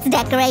 Let's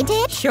decorate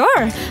it.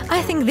 Sure.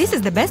 I think this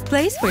is the best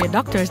place for your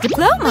doctor's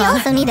diploma. We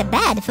also need a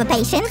bed for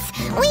patients.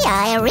 We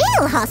are a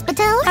real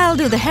hospital. I'll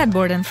do the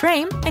headboard and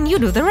frame, and you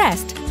do the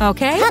rest,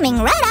 okay? Coming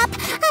right up.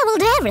 I will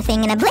do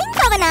everything in a blink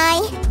of an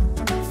eye.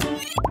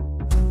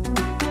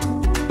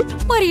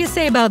 What do you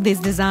say about this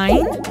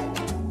design?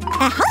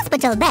 A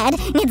hospital bed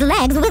needs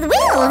legs with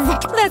wheels.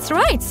 That's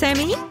right,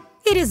 Sammy.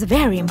 It is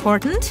very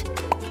important.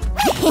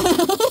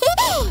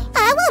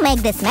 I will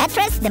make this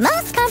mattress the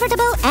most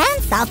comfortable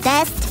and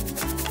softest.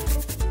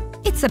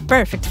 It's a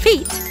perfect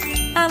fit.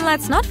 And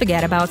let's not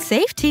forget about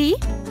safety.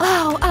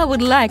 Oh, I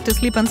would like to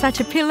sleep on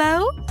such a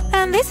pillow.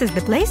 And this is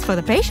the place for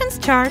the patient's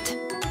chart.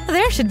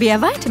 There should be a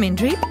vitamin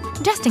drip,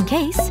 just in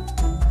case.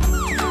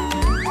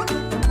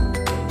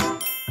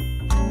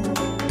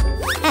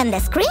 And the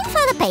screen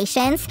for the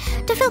patients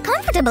to feel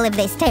comfortable if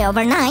they stay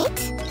overnight.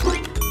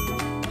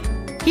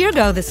 Here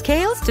go the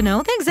scales to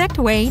know the exact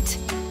weight.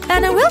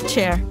 And a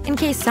wheelchair, in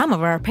case some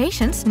of our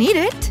patients need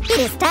it. It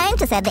is time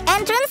to set the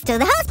entrance to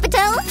the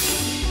hospital.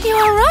 You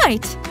are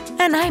right.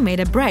 And I made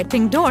a bright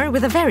pink door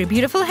with a very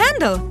beautiful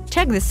handle.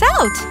 Check this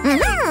out.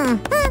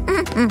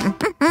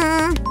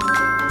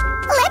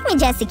 Let me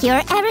just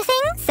secure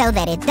everything so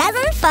that it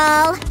doesn't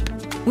fall.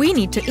 We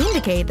need to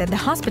indicate that the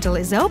hospital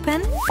is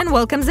open and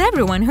welcomes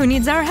everyone who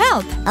needs our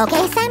help.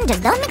 Okay, Sam,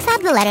 just don't mix up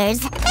the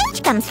letters.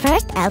 H comes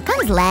first, L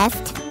comes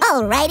last.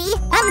 Alrighty,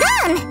 I'm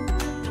done.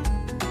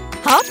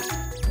 Hop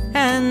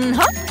and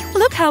hop.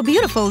 Look how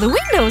beautiful the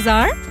windows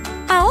are.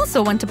 I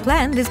also want to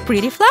plant these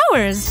pretty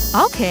flowers.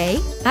 Okay,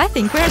 I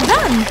think we're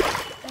done.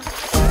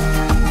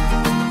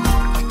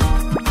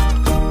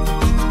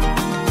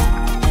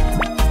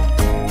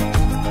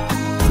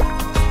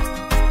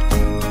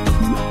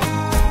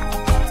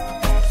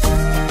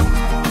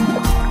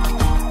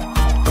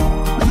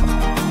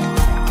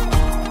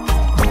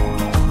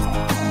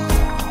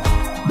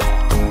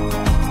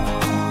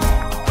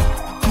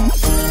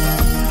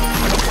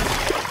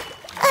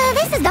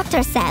 This is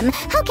Dr. Sam.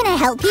 How can I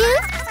help you?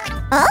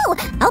 Oh,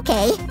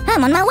 okay.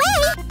 I'm on my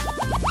way.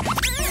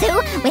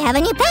 Sue, we have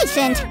a new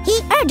patient. He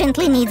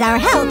urgently needs our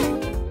help.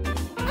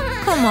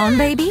 Come on,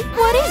 baby.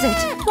 What is it?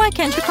 Why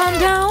can't you calm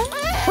down?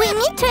 We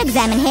need to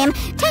examine him.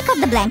 Take off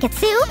the blanket,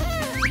 Sue.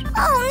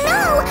 Oh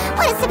no!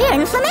 What a severe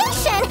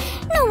inflammation!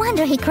 No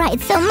wonder he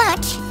cried so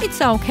much.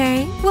 It's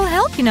okay. We'll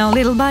help you now,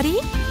 little buddy.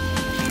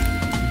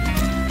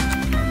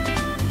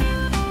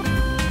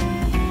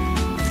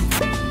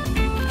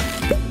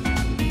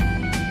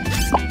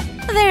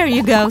 There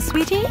you go,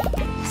 sweetie.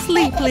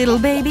 Sleep, little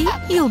baby.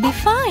 You'll be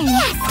fine.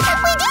 Yes,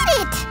 we did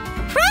it!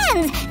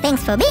 Friends,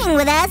 thanks for being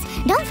with us.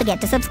 Don't forget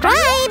to subscribe.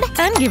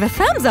 And give a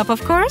thumbs up,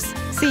 of course.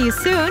 See you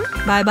soon.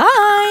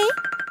 Bye-bye.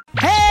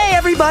 Hey,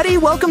 everybody!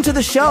 Welcome to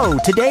the show.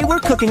 Today we're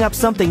cooking up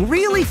something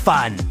really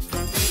fun.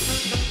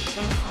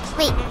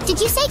 Wait, did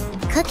you say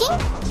cooking?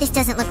 This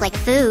doesn't look like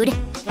food.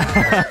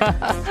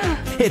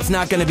 It's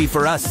not gonna be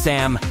for us,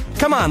 Sam.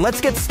 Come on, let's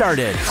get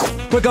started.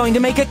 We're going to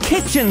make a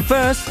kitchen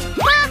first.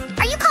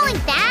 Are you calling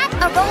that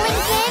a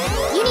rolling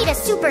pin? You need a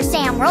Super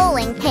Sam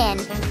rolling pin.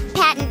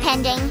 Patent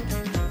pending.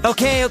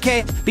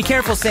 Okay. Be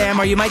careful, Sam,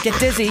 or you might get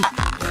dizzy.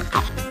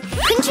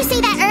 Couldn't you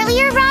say that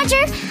earlier,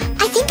 Roger?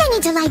 I think I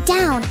need to lie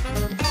down.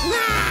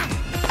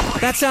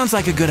 That sounds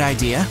like a good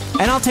idea.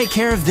 And I'll take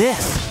care of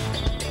this.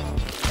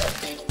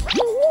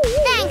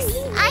 Thanks.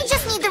 I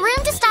just need the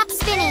room to stop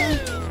spinning.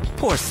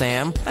 Poor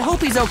Sam. I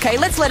hope he's okay.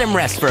 Let's let him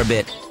rest for a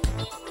bit.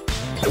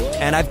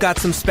 And I've got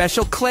some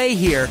special clay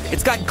here.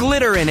 It's got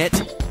glitter in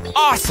it.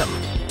 Awesome!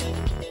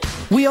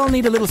 We all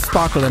need a little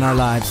sparkle in our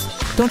lives.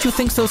 Don't you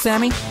think so,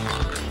 Sammy?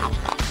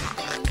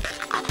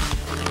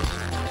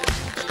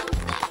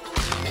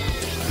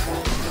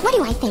 What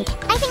do I think?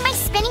 I think my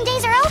spinning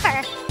days are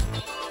over.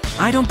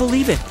 I don't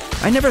believe it.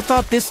 I never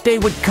thought this day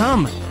would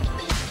come.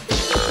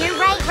 You're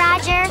right,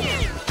 Roger.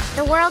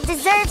 The world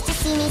deserves to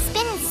see me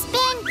spin.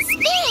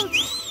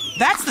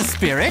 That's the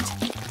spirit!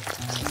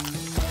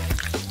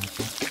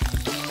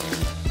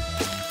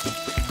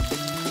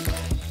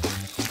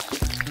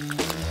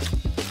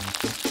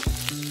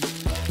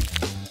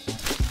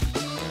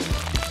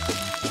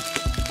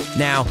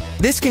 Now,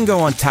 this can go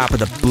on top of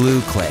the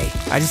blue clay.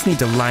 I just need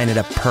to line it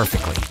up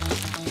perfectly.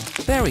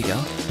 There we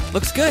go.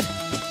 Looks good.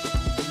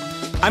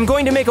 I'm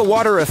going to make a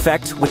water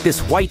effect with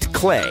this white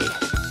clay.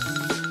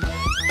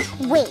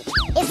 Wait,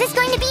 is this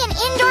going to be an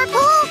indoor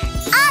pool?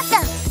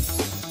 Awesome!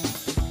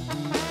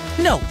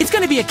 No, it's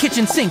going to be a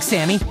kitchen sink,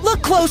 Sammy.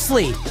 Look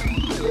closely.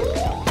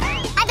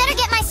 I better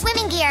get my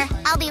swimming gear.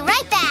 I'll be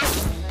right back.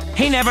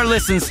 He never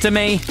listens to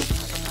me.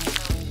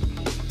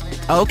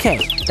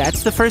 Okay,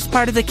 that's the first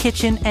part of the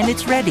kitchen, and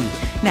it's ready.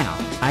 Now,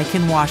 I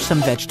can wash some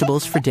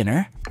vegetables for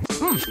dinner.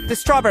 The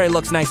strawberry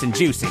looks nice and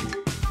juicy.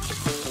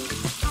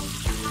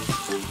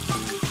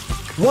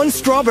 One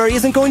strawberry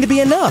isn't going to be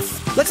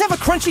enough. Let's have a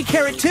crunchy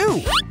carrot,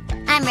 too.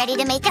 I'm ready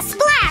to make a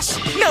splash.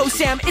 No,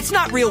 Sam, it's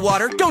not real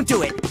water. Don't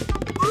do it.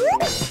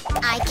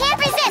 I can't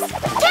resist!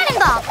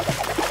 Cannonball!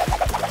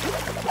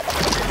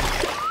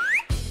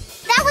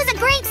 That was a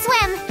great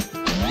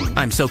swim!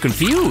 I'm so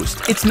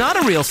confused. It's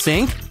not a real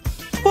sink.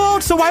 Whoa,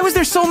 so why was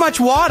there so much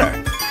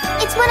water?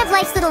 It's one of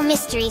life's little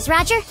mysteries,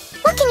 Roger.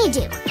 What can you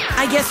do?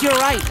 I guess you're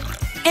right.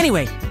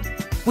 Anyway,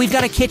 we've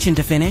got a kitchen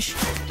to finish.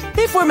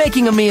 If we're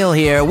making a meal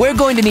here, we're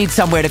going to need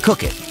somewhere to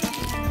cook it.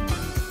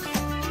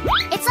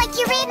 It's like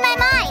you read my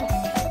mind.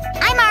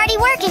 I'm already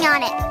working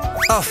on it.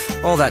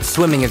 Ugh, all that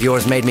swimming of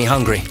yours made me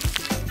hungry.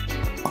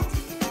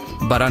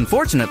 But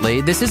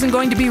unfortunately, this isn't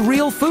going to be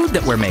real food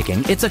that we're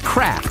making. It's a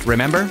craft,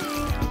 remember?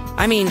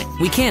 I mean,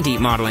 we can't eat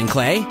modeling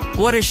clay.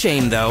 What a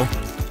shame, though.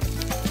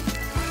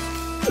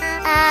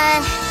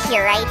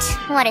 You're right.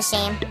 What a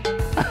shame.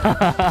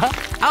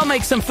 I'll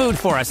make some food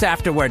for us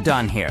after we're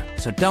done here,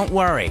 so don't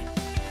worry.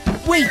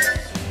 Wait!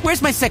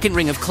 Where's my second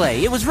ring of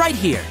clay? It was right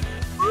here.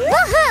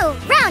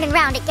 Woohoo! Round and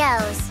round it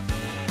goes.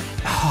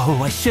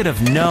 Oh, I should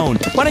have known.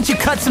 Why don't you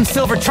cut some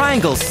silver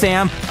triangles,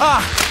 Sam?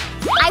 Ah!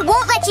 I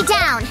won't let you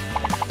down.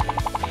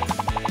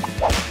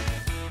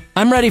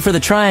 I'm ready for the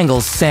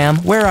triangles, Sam.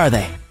 Where are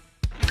they?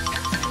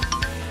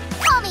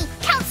 Call me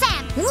Count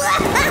Sam.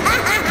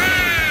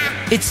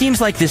 It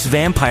seems like this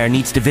vampire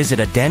needs to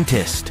visit a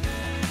dentist.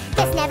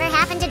 This never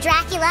happened to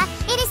Dracula.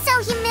 It is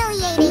so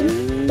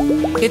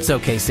humiliating. It's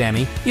okay,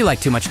 Sammy. You like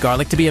too much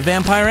garlic to be a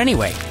vampire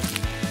anyway.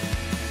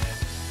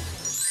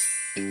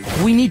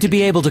 We need to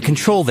be able to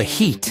control the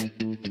heat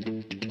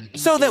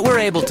so that we're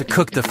able to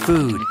cook the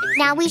food.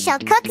 Now we shall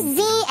cook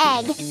the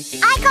egg.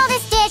 I call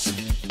this dish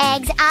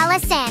eggs a la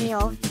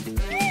Samuel.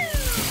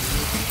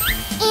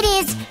 It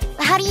is,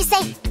 how do you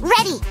say,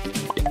 ready.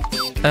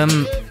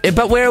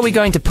 But where are we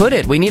going to put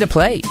it? We need a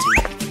plate.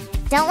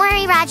 Don't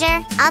worry,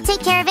 Roger. I'll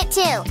take care of it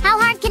too. How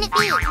hard can it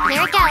be?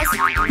 Here it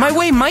goes. My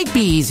way might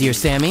be easier,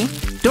 Sammy.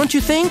 Don't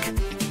you think?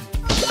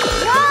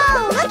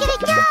 Whoa, look at it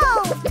go!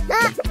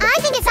 I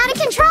think it's out of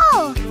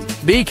control.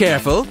 Be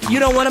careful. You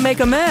don't want to make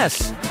a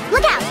mess.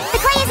 Look out, the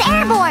clay is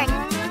airborne.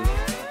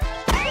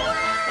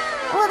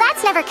 Well,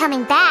 that's never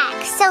coming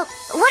back. So,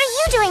 what are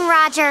you doing,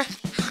 Roger?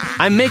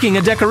 I'm making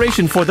a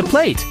decoration for the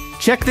plate.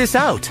 Check this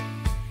out.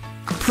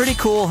 Pretty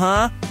cool,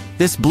 huh?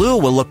 This blue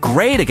will look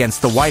great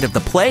against the white of the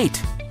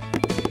plate.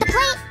 The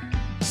plate?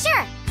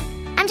 Sure.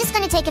 I'm just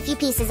gonna take a few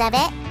pieces of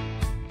it.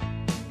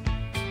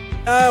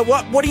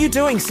 What are you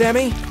doing,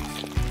 Sammy?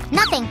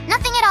 Nothing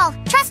at all.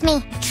 Trust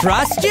me.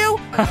 Trust you?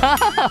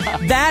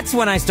 That's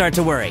when I start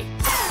to worry.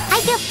 I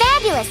feel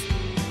fabulous.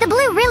 The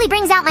blue really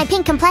brings out my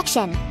pink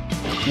complexion.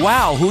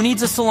 Wow, who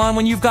needs a salon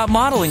when you've got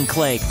modeling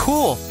clay?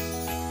 Cool.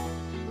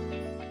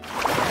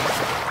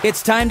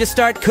 It's time to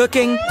start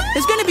cooking.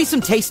 There's gonna be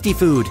some tasty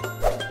food.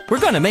 We're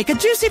gonna make a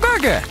juicy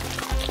burger.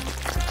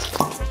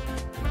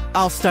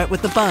 I'll start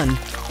with the bun.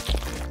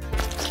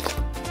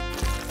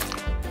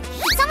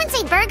 Did someone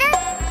say burger?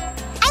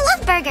 I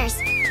love burgers.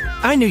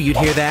 I knew you'd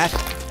hear that.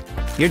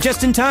 You're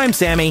just in time,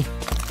 Sammy.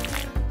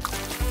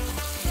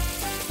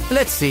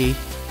 Let's see.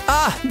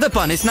 Ah, the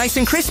bun is nice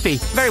and crispy.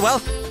 Very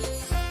well.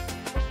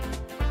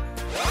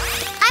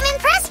 I'm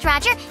impressed,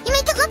 Roger. You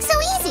make it look so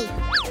easy.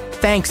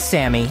 Thanks,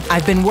 Sammy.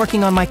 I've been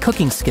working on my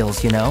cooking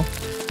skills, you know.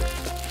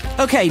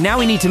 Okay, now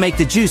we need to make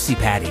the juicy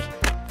patty.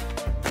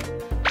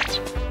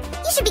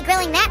 You should be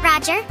grilling that,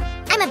 Roger.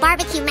 I'm a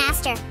barbecue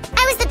master.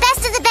 I was the best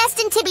of the best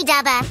in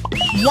Tibby-Dubba.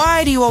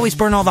 Why do you always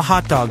burn all the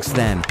hot dogs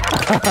then?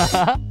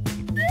 How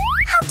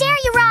dare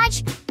you,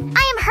 Raj?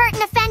 I am hurt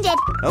and offended.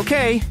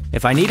 Okay,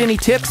 if I need any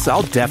tips,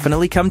 I'll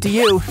definitely come to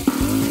you.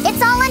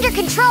 It's all under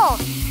control.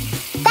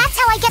 That's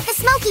how I get the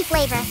smoky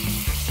flavor.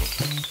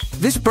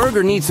 This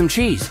burger needs some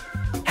cheese.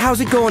 How's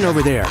it going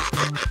over there?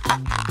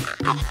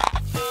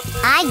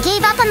 I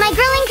gave up on my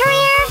grilling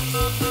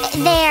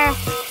career.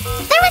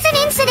 There was an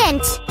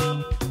incident.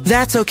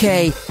 That's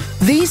okay.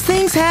 These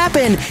things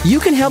happen. You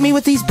can help me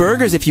with these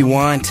burgers if you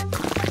want.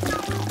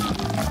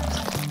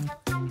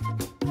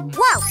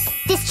 Whoa,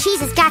 this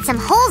cheese has got some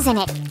holes in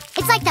it.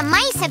 It's like the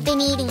mice have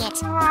been eating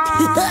it.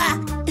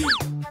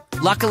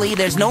 Luckily,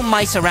 there's no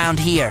mice around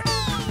here.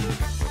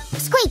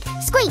 Squeak,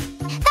 squeak.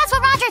 That's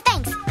what Roger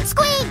thinks.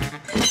 Squeak.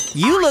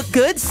 You look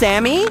good,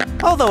 Sammy.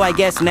 Although I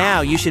guess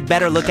now you should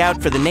better look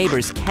out for the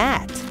neighbor's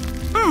cat.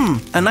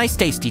 A nice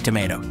tasty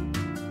tomato.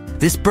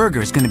 This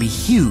burger is gonna be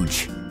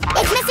huge.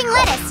 It's missing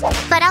lettuce,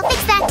 but I'll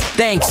fix that.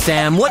 Thanks,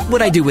 Sam. What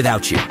would I do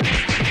without you?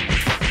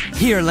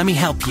 Here, let me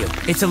help you.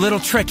 It's a little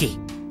tricky.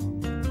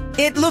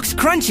 It looks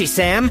crunchy,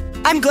 Sam.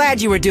 I'm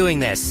glad you were doing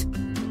this.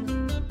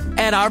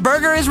 And our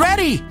burger is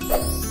ready.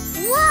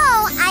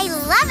 Whoa, I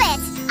love it.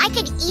 I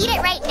could eat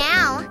it right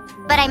now,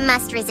 but I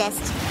must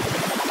resist.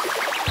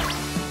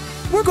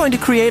 We're going to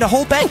create a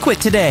whole banquet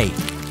today.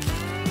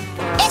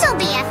 It'll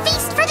be a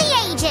feast for the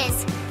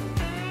ages.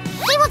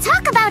 We will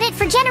talk about it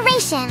for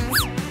generations.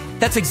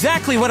 That's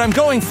exactly what I'm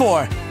going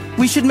for.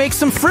 We should make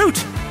some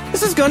fruit.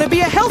 This is going to be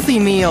a healthy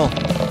meal.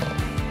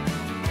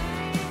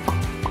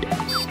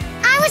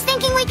 I was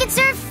thinking we could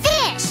serve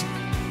fish.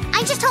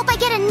 I just hope I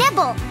get a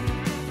nibble.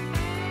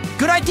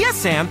 Good idea,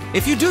 Sam.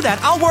 If you do that,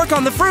 I'll work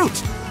on the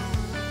fruit.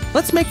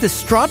 Let's make the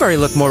strawberry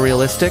look more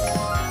realistic.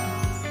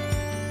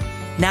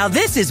 Now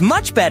this is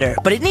much better,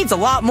 but it needs a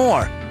lot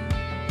more.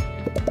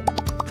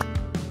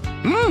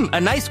 A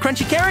nice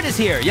crunchy carrot is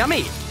here.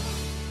 Yummy.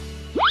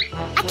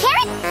 A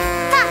carrot?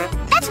 Huh,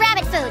 that's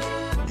rabbit food.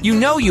 You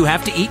know you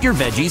have to eat your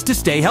veggies to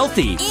stay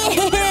healthy.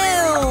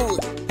 Ew!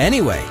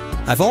 Anyway,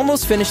 I've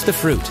almost finished the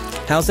fruit.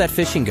 How's that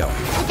fishing going?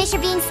 The fish are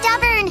being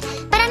stubborn,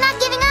 but I'm not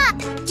giving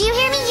up. Do you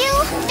hear me, you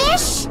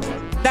fish?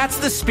 That's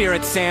the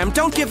spirit, Sam.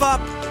 Don't give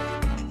up.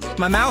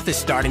 My mouth is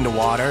starting to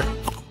water.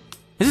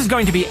 This is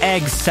going to be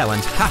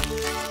egg-cellent. Ha!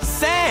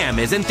 Sam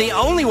isn't the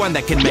only one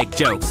that can make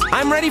jokes.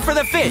 I'm ready for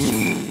the fish.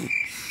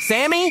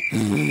 Sammy?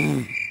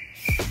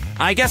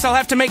 I guess I'll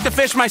have to make the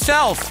fish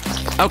myself.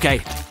 Okay.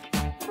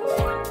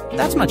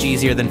 That's much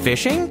easier than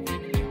fishing.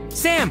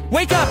 Sam,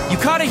 wake up! You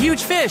caught a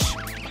huge fish!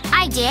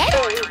 I did?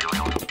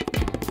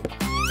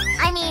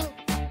 I mean,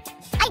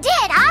 I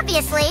did,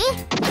 obviously.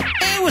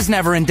 It was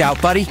never in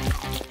doubt, buddy.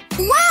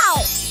 Wow!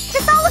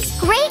 This all looks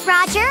great,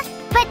 Roger,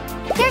 but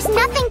there's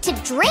nothing to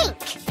drink.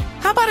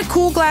 How about a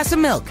cool glass of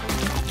milk?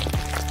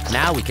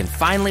 Now we can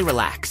finally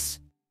relax.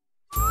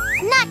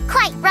 Not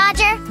quite,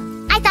 Roger.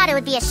 I thought it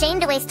would be a shame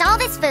to waste all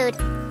this food,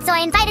 so I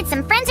invited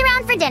some friends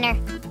around for dinner.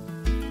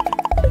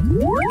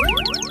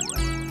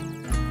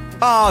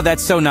 Oh,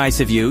 that's so nice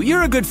of you.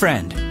 You're a good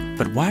friend.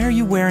 But why are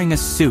you wearing a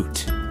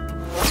suit?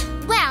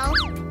 Well,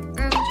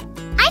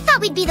 I thought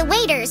we'd be the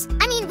waiters.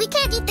 I mean, we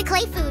can't eat the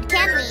clay food,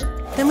 can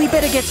we? Then we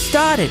better get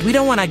started. We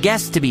don't want our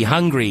guests to be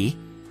hungry.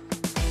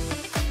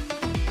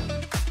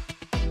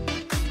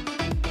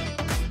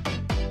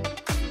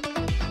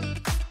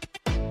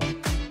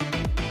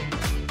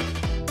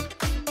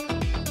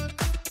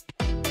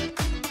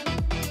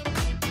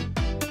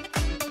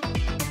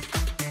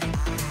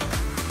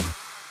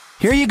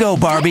 Here you go,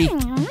 Barbie.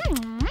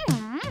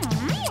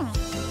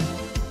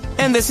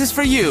 And this is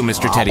for you,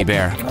 Mr. Teddy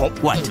Bear.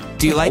 What?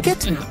 Do you like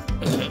it?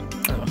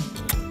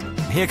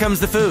 Here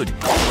comes the food.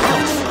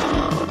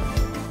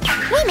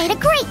 We made a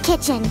great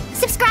kitchen.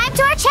 Subscribe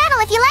to our channel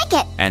if you like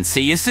it. And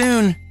see you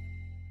soon.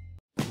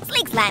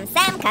 Sleek Slime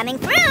Sam coming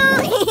through.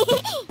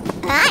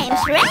 I'm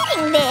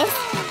shredding this.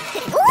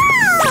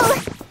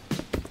 Whoa!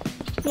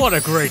 What a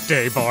great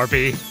day,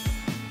 Barbie.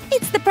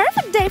 It's the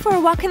perfect day for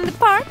a walk in the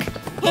park.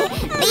 Beep,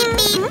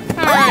 beep.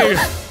 Hey,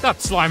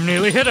 that slime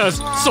nearly hit us.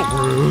 So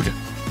rude.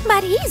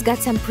 But he's got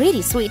some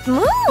pretty sweet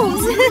moves.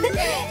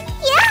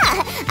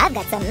 Yeah, I've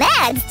got some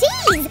mad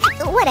tease.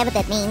 Whatever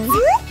that means.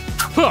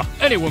 Huh,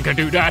 anyone can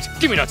do that.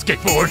 Give me that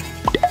skateboard.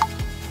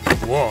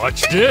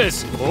 Watch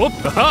this. Oh,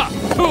 ha.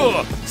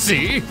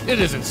 See? It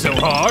isn't so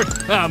hard.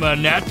 I'm a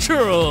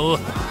natural.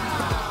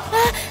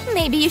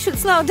 Maybe you should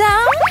slow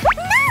down.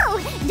 No!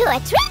 Do a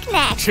trick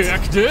next.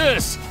 Check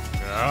this.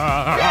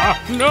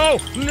 No!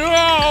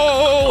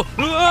 No!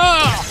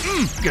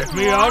 Get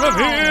me out of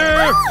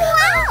here!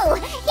 Wow!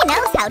 He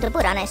knows how to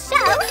put on a show.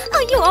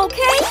 Are you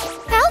okay?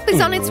 Help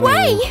is on its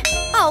way.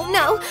 Oh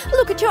no,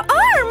 look at your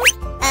arm.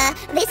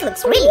 This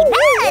looks really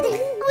bad.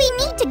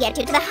 We need to get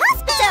you to the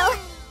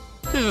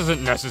hospital. This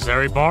isn't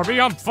necessary, Barbie.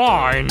 I'm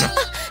fine.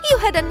 You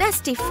had a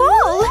nasty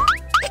fall.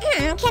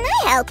 Can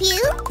I help you?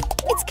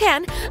 It's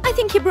Ken. I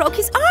think he broke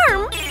his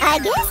arm. I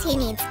guess he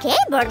needs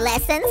skateboard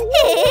lessons.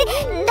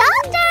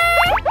 Doctor!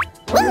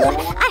 Ooh,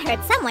 I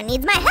heard someone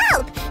needs my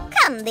help.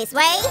 Come this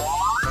way.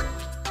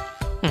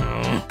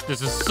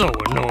 This is so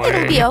It'll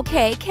annoying. be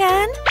okay,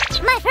 Ken.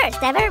 My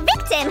first ever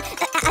victim.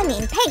 I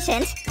mean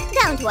patient.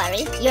 Don't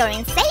worry, you're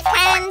in safe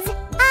hands.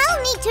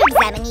 I'll need to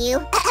examine you.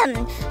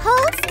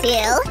 Hold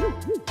still.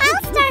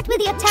 I'll start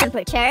with your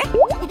temperature.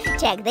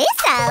 Check this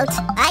out.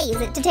 I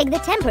use it to take the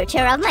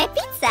temperature of my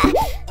pizza.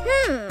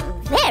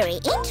 Very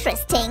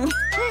interesting.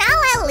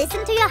 Now I'll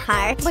listen to your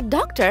heart. But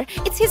doctor,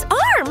 it's his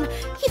arm.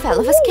 He fell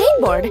off a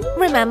skateboard,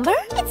 remember?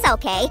 It's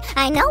okay.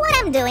 I know what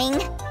I'm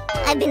doing.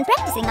 I've been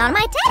practicing on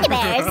my teddy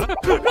bears.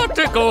 That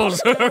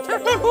tickles. Hey,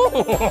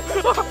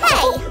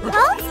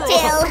 hold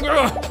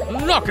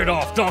still. Knock it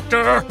off,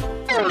 Doctor.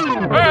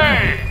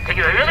 Hey, can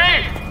you hear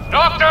me?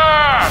 Doctor!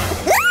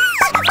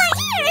 My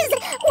ears!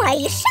 Why are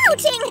you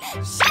shouting?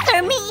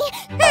 Shiver me!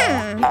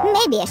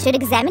 Maybe I should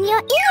examine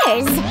your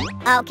ears.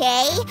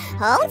 Okay,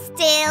 hold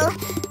still.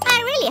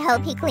 I really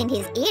hope he cleaned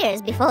his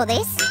ears before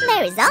this.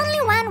 There is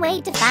only one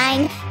way to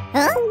find...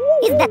 Huh?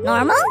 Is that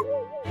normal?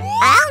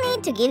 I'll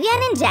need to give you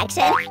an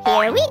injection.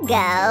 Here we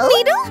go.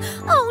 Needle?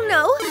 Oh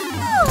no.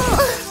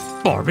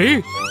 Oh,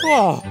 Barbie?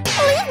 Oh.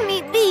 leave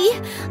me be.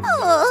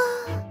 Oh.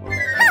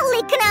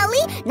 Holy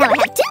cannoli! Now I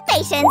have 2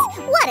 patients.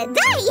 What a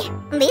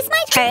day! This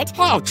might hurt.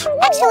 Ouch!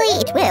 Actually,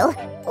 it will.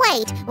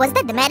 Wait, was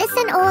that the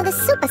medicine or the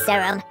super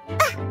serum?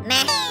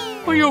 Meh.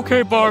 Are you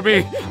okay,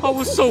 Barbie? I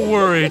was so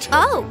worried.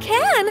 Oh,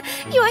 Ken,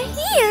 you are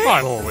here.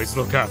 I'll always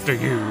look after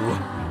you.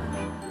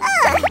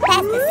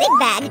 That's the sick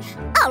bag.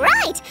 All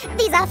right,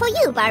 these are for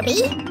you,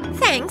 Barbie.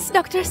 Thanks,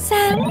 Dr.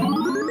 Sam.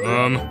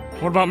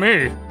 What about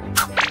me?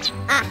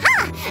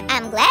 Aha!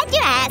 I'm glad you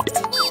asked.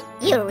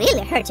 You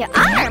really hurt your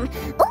arm.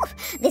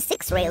 Oof, this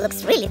X-ray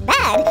looks really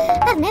bad.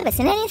 I've never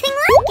seen anything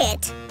like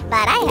it.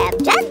 But I have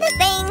just the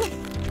thing.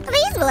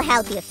 These will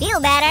help you feel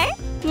better.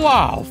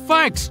 Wow,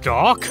 thanks,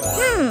 Doc.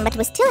 But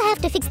we still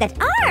have to fix that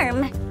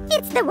arm.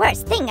 It's the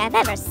worst thing I've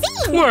ever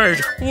seen. Wait,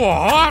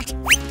 what?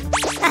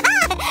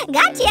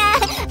 Gotcha!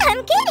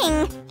 I'm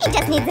kidding. It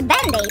just needs a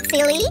band-aid,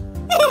 silly.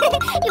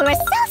 You were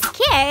so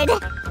scared.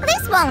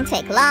 This won't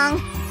take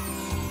long.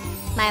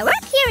 My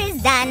work here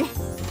is done.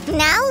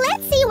 Now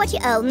let's see what you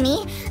owe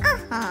me.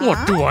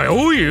 What do I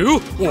owe you?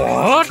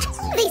 What?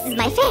 This is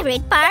my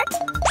favorite part.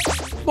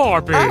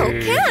 Barbie. Oh,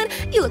 Ken,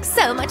 you look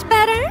so much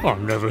better.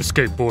 I'm never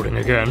skateboarding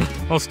again.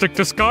 I'll stick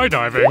to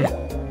skydiving.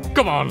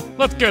 Come on,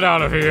 let's get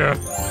out of here.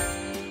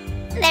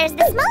 There's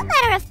the small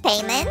matter of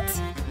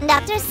payment.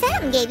 Dr.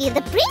 Sam gave you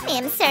the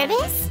premium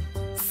service.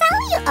 So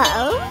you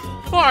owe.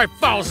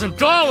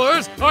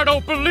 $5,000? I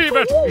don't believe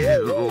it.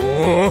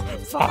 You.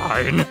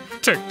 Fine.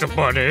 Take the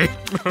money.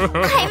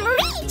 I'm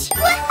rich!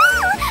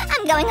 Woohoo!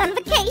 I'm going on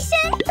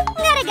vacation.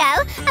 Gotta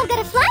go. I've got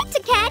a flight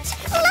to catch.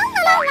 La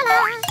la la la la.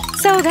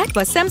 So that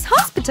was Sam's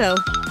hospital.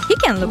 He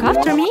can look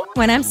after me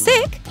when I'm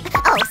sick.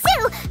 Oh,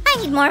 Sue, I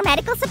need more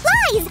medical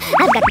supplies.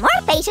 I've got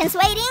more patients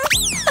waiting.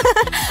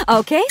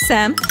 Okay,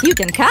 Sam, you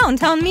can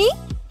count on me.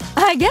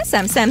 I guess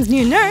I'm Sam's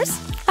new nurse.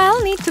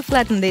 I'll need to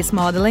flatten this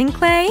modeling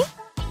clay.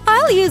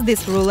 I'll use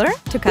this ruler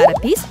to cut a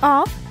piece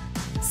off.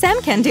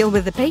 Sam can deal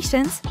with the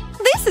patients.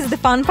 This is the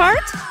fun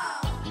part.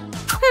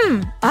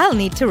 I'll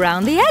need to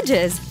round the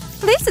edges.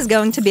 This is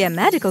going to be a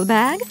medical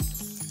bag.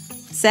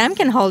 Sam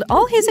can hold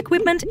all his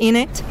equipment in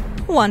it.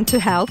 Want to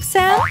help,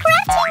 Sam?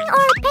 Crafting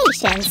or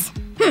patience?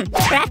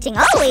 Crafting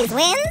always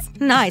wins.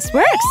 Nice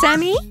work,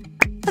 Sammy.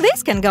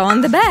 This can go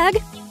on the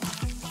bag.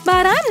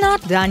 But I'm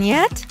not done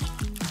yet.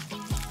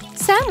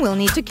 Sam will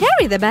need to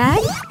carry the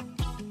bag.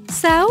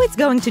 So it's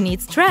going to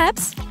need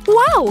straps.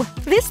 Wow,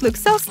 this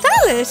looks so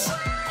stylish.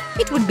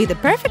 It would be the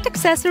perfect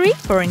accessory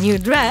for a new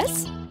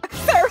dress.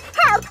 Sue,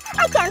 help!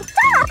 I can't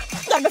talk!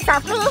 Get this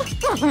off me!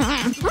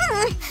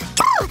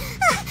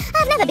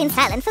 I've never been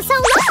silent for so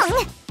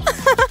long!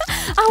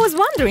 I was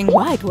wondering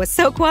why it was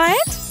so quiet.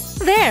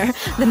 There,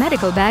 the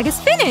medical bag is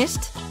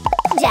finished.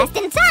 Just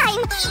in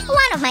time!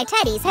 One of my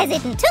teddies has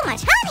eaten too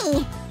much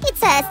honey!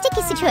 It's a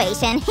sticky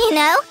situation, you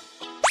know?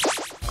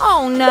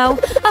 Oh no,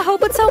 I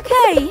hope it's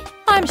okay.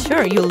 I'm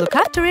sure you'll look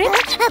after it.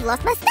 I've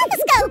lost my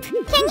stethoscope!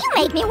 Can you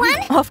make me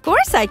one? Of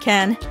course I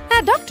can.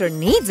 A doctor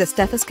needs a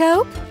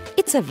stethoscope.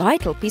 It's a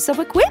vital piece of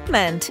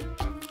equipment.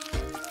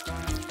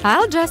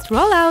 I'll just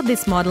roll out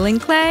this modeling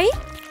clay.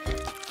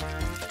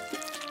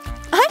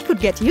 I could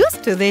get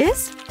used to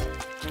this.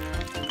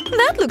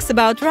 That looks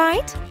about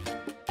right.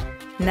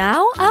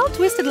 Now I'll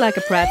twist it like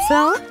a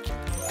pretzel.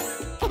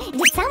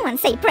 Did someone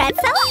say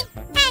pretzel?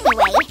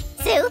 Anyway,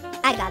 Sue,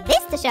 I got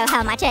this to show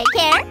how much I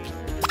care.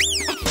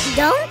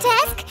 Don't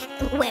ask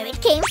where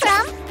it came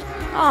from.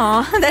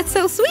 Aw, that's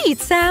so sweet,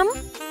 Sam.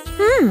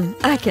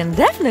 I can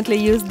definitely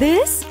use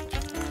this.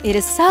 It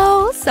is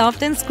so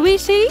soft and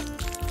squishy.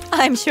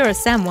 I'm sure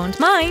Sam won't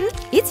mind.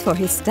 It's for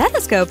his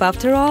stethoscope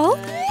after all.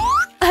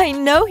 I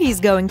know he's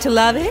going to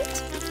love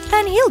it.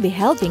 And he'll be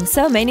helping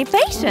so many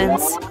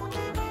patients.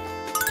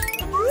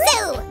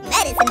 Sue,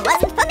 medicine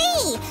wasn't for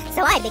me,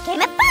 so I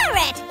became a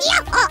pirate.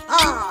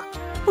 Yeah-oh-oh.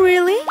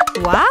 Really?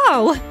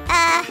 Wow!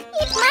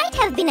 It might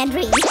have been a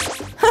dream.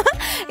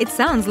 It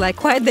sounds like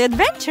quite the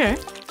adventure.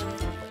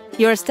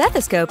 Your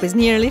stethoscope is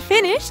nearly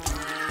finished.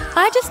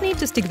 I just need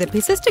to stick the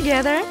pieces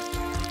together.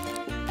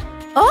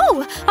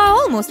 Oh, I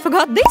almost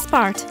forgot this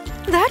part.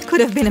 That could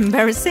have been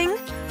embarrassing.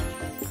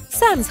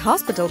 Sam's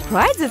hospital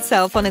prides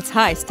itself on its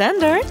high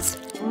standards.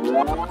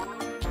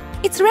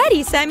 It's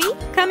ready, Sammy.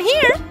 Come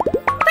here.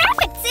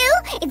 Perfect, Sue!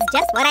 It's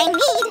just what I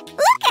need.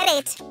 Look at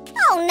it!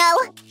 Oh no!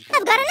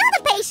 I've got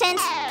another patient!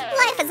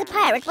 Life as a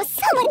pirate was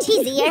so much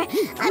easier.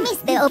 I miss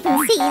the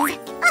open seas.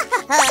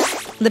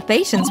 The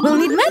patients will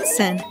need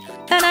medicine.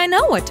 And I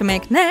know what to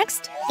make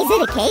next. Is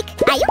it a cake?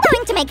 Are you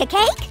going to make a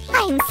cake?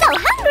 I'm so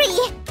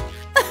hungry!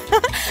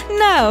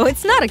 No,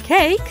 it's not a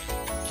cake.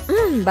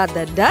 But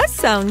that does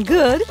sound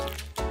good.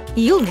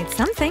 You'll need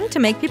something to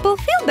make people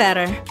feel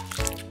better.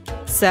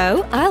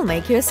 So, I'll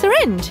make you a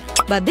syringe.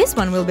 But this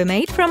one will be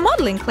made from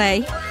modeling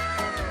clay.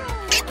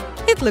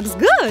 It looks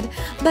good,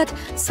 but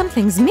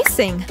something's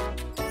missing.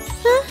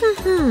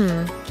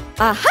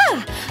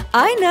 Aha!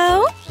 I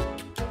know!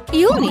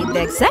 You'll need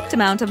the exact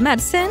amount of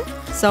medicine,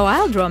 so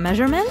I'll draw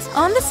measurements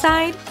on the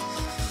side.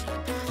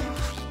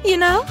 You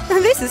know,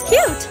 this is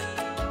cute.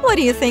 What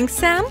do you think,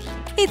 Sam?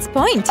 It's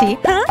pointy,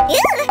 huh?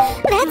 Ew,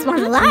 that's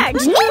one large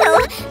needle!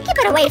 Keep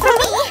it away from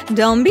me!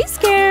 Don't be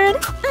scared.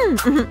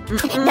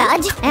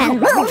 Dodge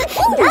and move!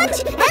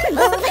 Dodge and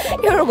move!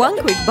 You're one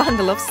quick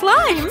bundle of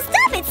slime.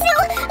 Stop it, Sue!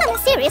 I'm a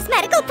serious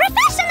medical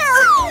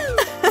professional!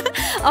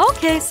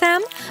 Okay,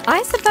 Sam.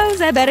 I suppose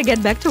I better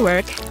get back to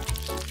work.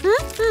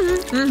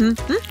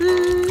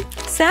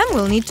 Sam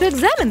will need to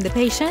examine the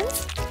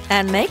patients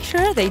and make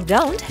sure they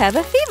don't have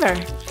a fever.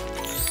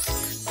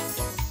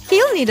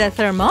 He'll need a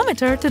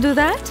thermometer to do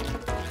that.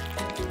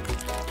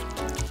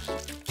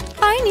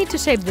 I need to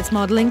shape this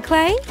modeling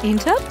clay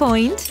into a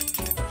point.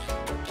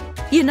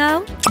 You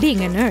know,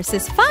 being a nurse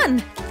is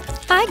fun.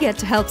 I get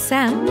to help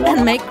Sam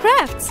and make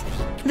crafts.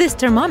 This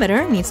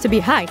thermometer needs to be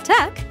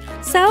high-tech.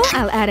 So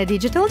I'll add a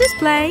digital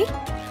display.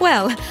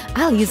 Well,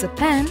 I'll use a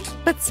pen,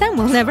 but Sam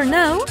will never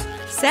know.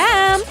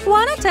 Sam,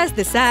 wanna test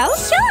this out?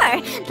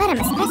 Sure, but I'm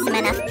a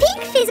specimen of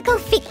peak physical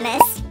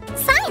fitness.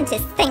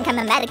 Scientists think I'm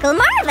a medical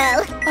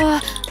marvel.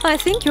 I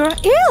think you're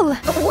ill.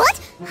 What?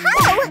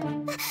 How?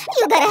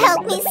 You gotta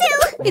help me,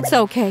 Sue. It's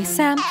okay,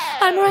 Sam.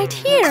 I'm right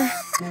here.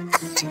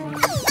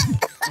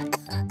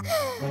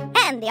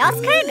 And the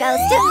Oscar goes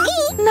to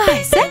me.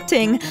 Nice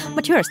acting,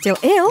 but you're still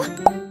ill.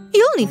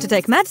 You'll need to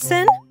take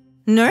medicine.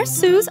 Nurse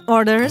Sue's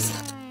orders.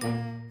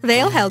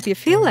 They'll help you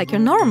feel like your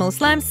normal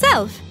slime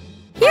self.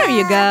 Here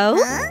you go.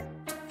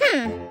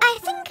 I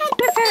think I'd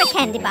prefer a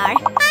candy bar. I'm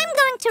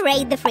going to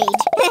raid the fridge.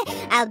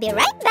 I'll be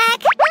right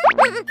back.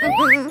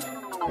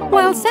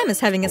 While Sam is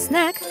having a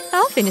snack,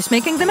 I'll finish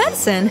making the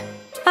medicine.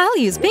 I'll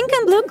use pink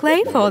and blue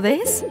clay for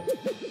this.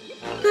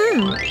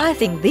 I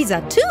think these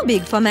are too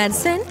big for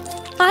medicine.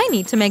 I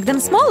need to make them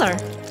smaller.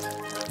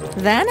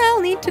 Then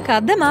I'll need to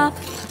cut them up.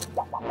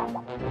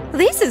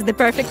 This is the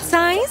perfect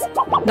size.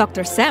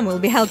 Dr. Sam will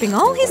be helping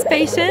all his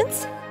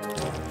patients.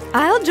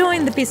 I'll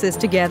join the pieces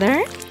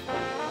together.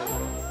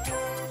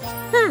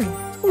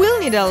 We'll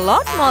need a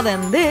lot more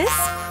than this.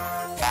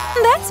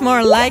 That's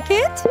more like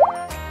it.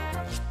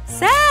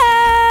 Sam!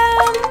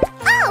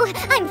 Oh,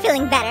 I'm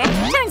feeling better.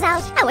 Turns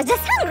out I was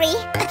just hungry.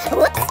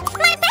 Whoops,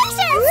 my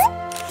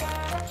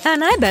patience!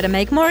 And I better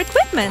make more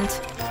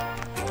equipment.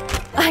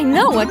 I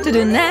know what to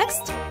do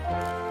next.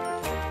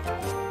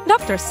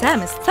 Dr.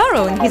 Sam is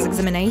thorough in his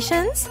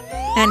examinations,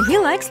 and he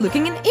likes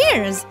looking in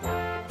ears.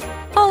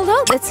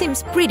 Although that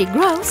seems pretty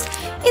gross,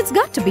 it's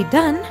got to be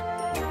done.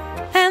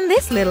 And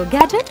this little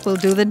gadget will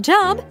do the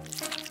job.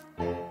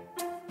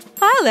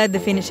 I'll add the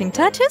finishing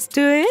touches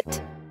to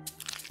it.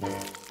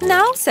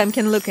 Now Sam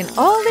can look in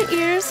all the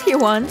ears he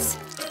wants.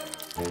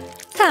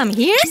 Come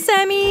here,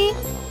 Sammy.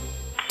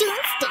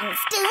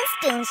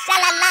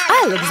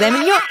 I'll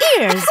examine your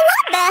ears.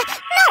 What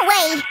the? No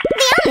way!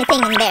 The only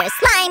thing in there is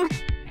slime.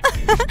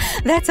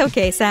 That's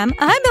okay, Sam.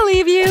 I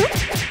believe you.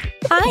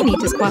 I need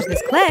to squash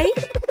this clay.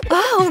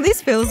 Oh,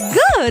 this feels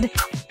good.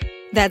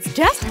 That's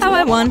just how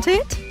I want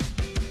it.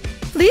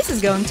 This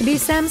is going to be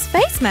Sam's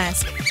face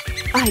mask.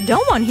 I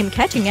don't want him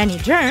catching any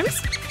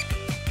germs.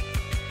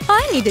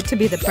 I need it to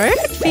be the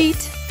perfect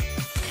fit.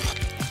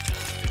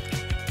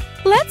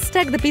 Let's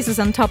stack the pieces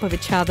on top of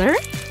each other.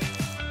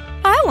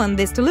 I want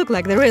this to look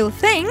like the real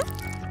thing.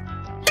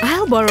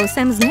 I'll borrow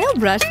Sam's nail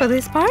brush for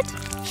this part.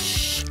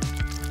 Shh.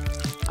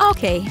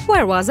 Okay,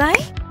 where was I?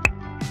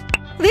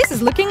 This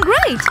is looking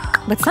great,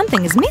 but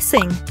something is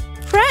missing.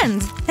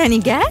 Friends, any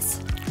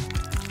guess?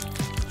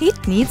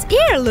 It needs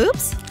ear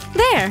loops.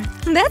 There,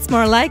 that's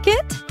more like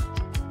it.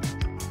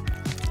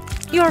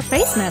 Your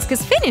face mask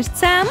is finished,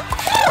 Sam.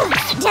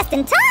 Just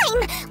in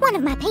time! One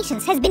of my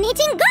patients has been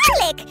eating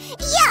garlic!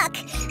 Yuck!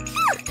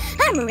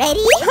 I'm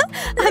ready!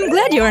 I'm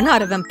glad you're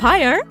not a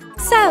vampire.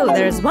 So,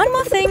 there's one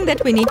more thing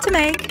that we need to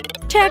make.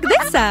 Check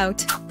this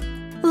out!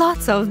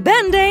 Lots of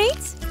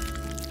band-aids!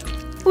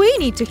 We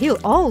need to heal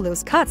all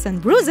those cuts and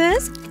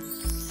bruises.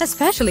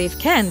 Especially if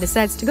Ken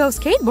decides to go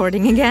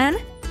skateboarding again.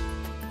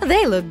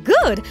 They look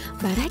good,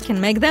 but I can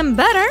make them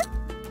better.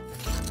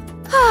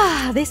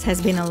 This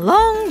has been a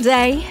long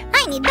day.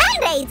 I need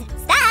band-aids!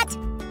 Stat!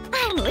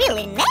 I'm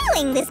really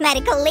nailing this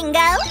medical lingo!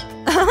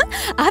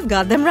 I've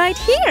got them right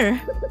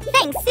here.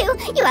 Thanks, Sue!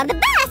 You are the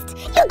best!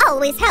 You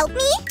always help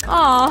me!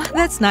 Aw,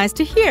 that's nice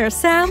to hear,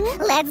 Sam.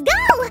 Let's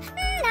go!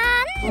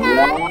 Na,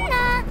 na,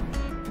 na.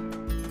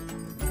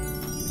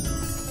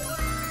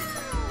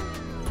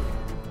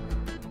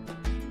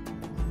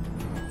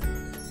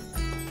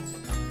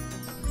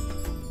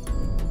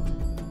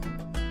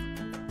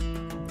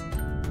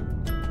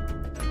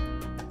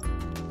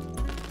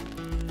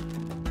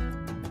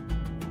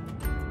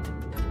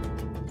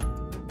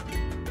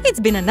 It's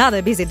been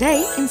another busy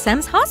day in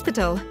Sam's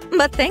hospital.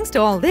 But thanks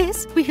to all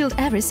this, we healed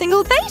every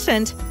single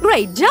patient.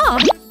 Great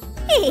job!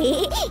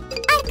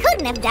 I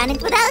couldn't have done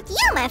it without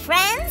you, my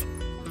friends!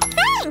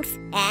 Thanks,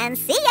 and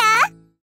see ya!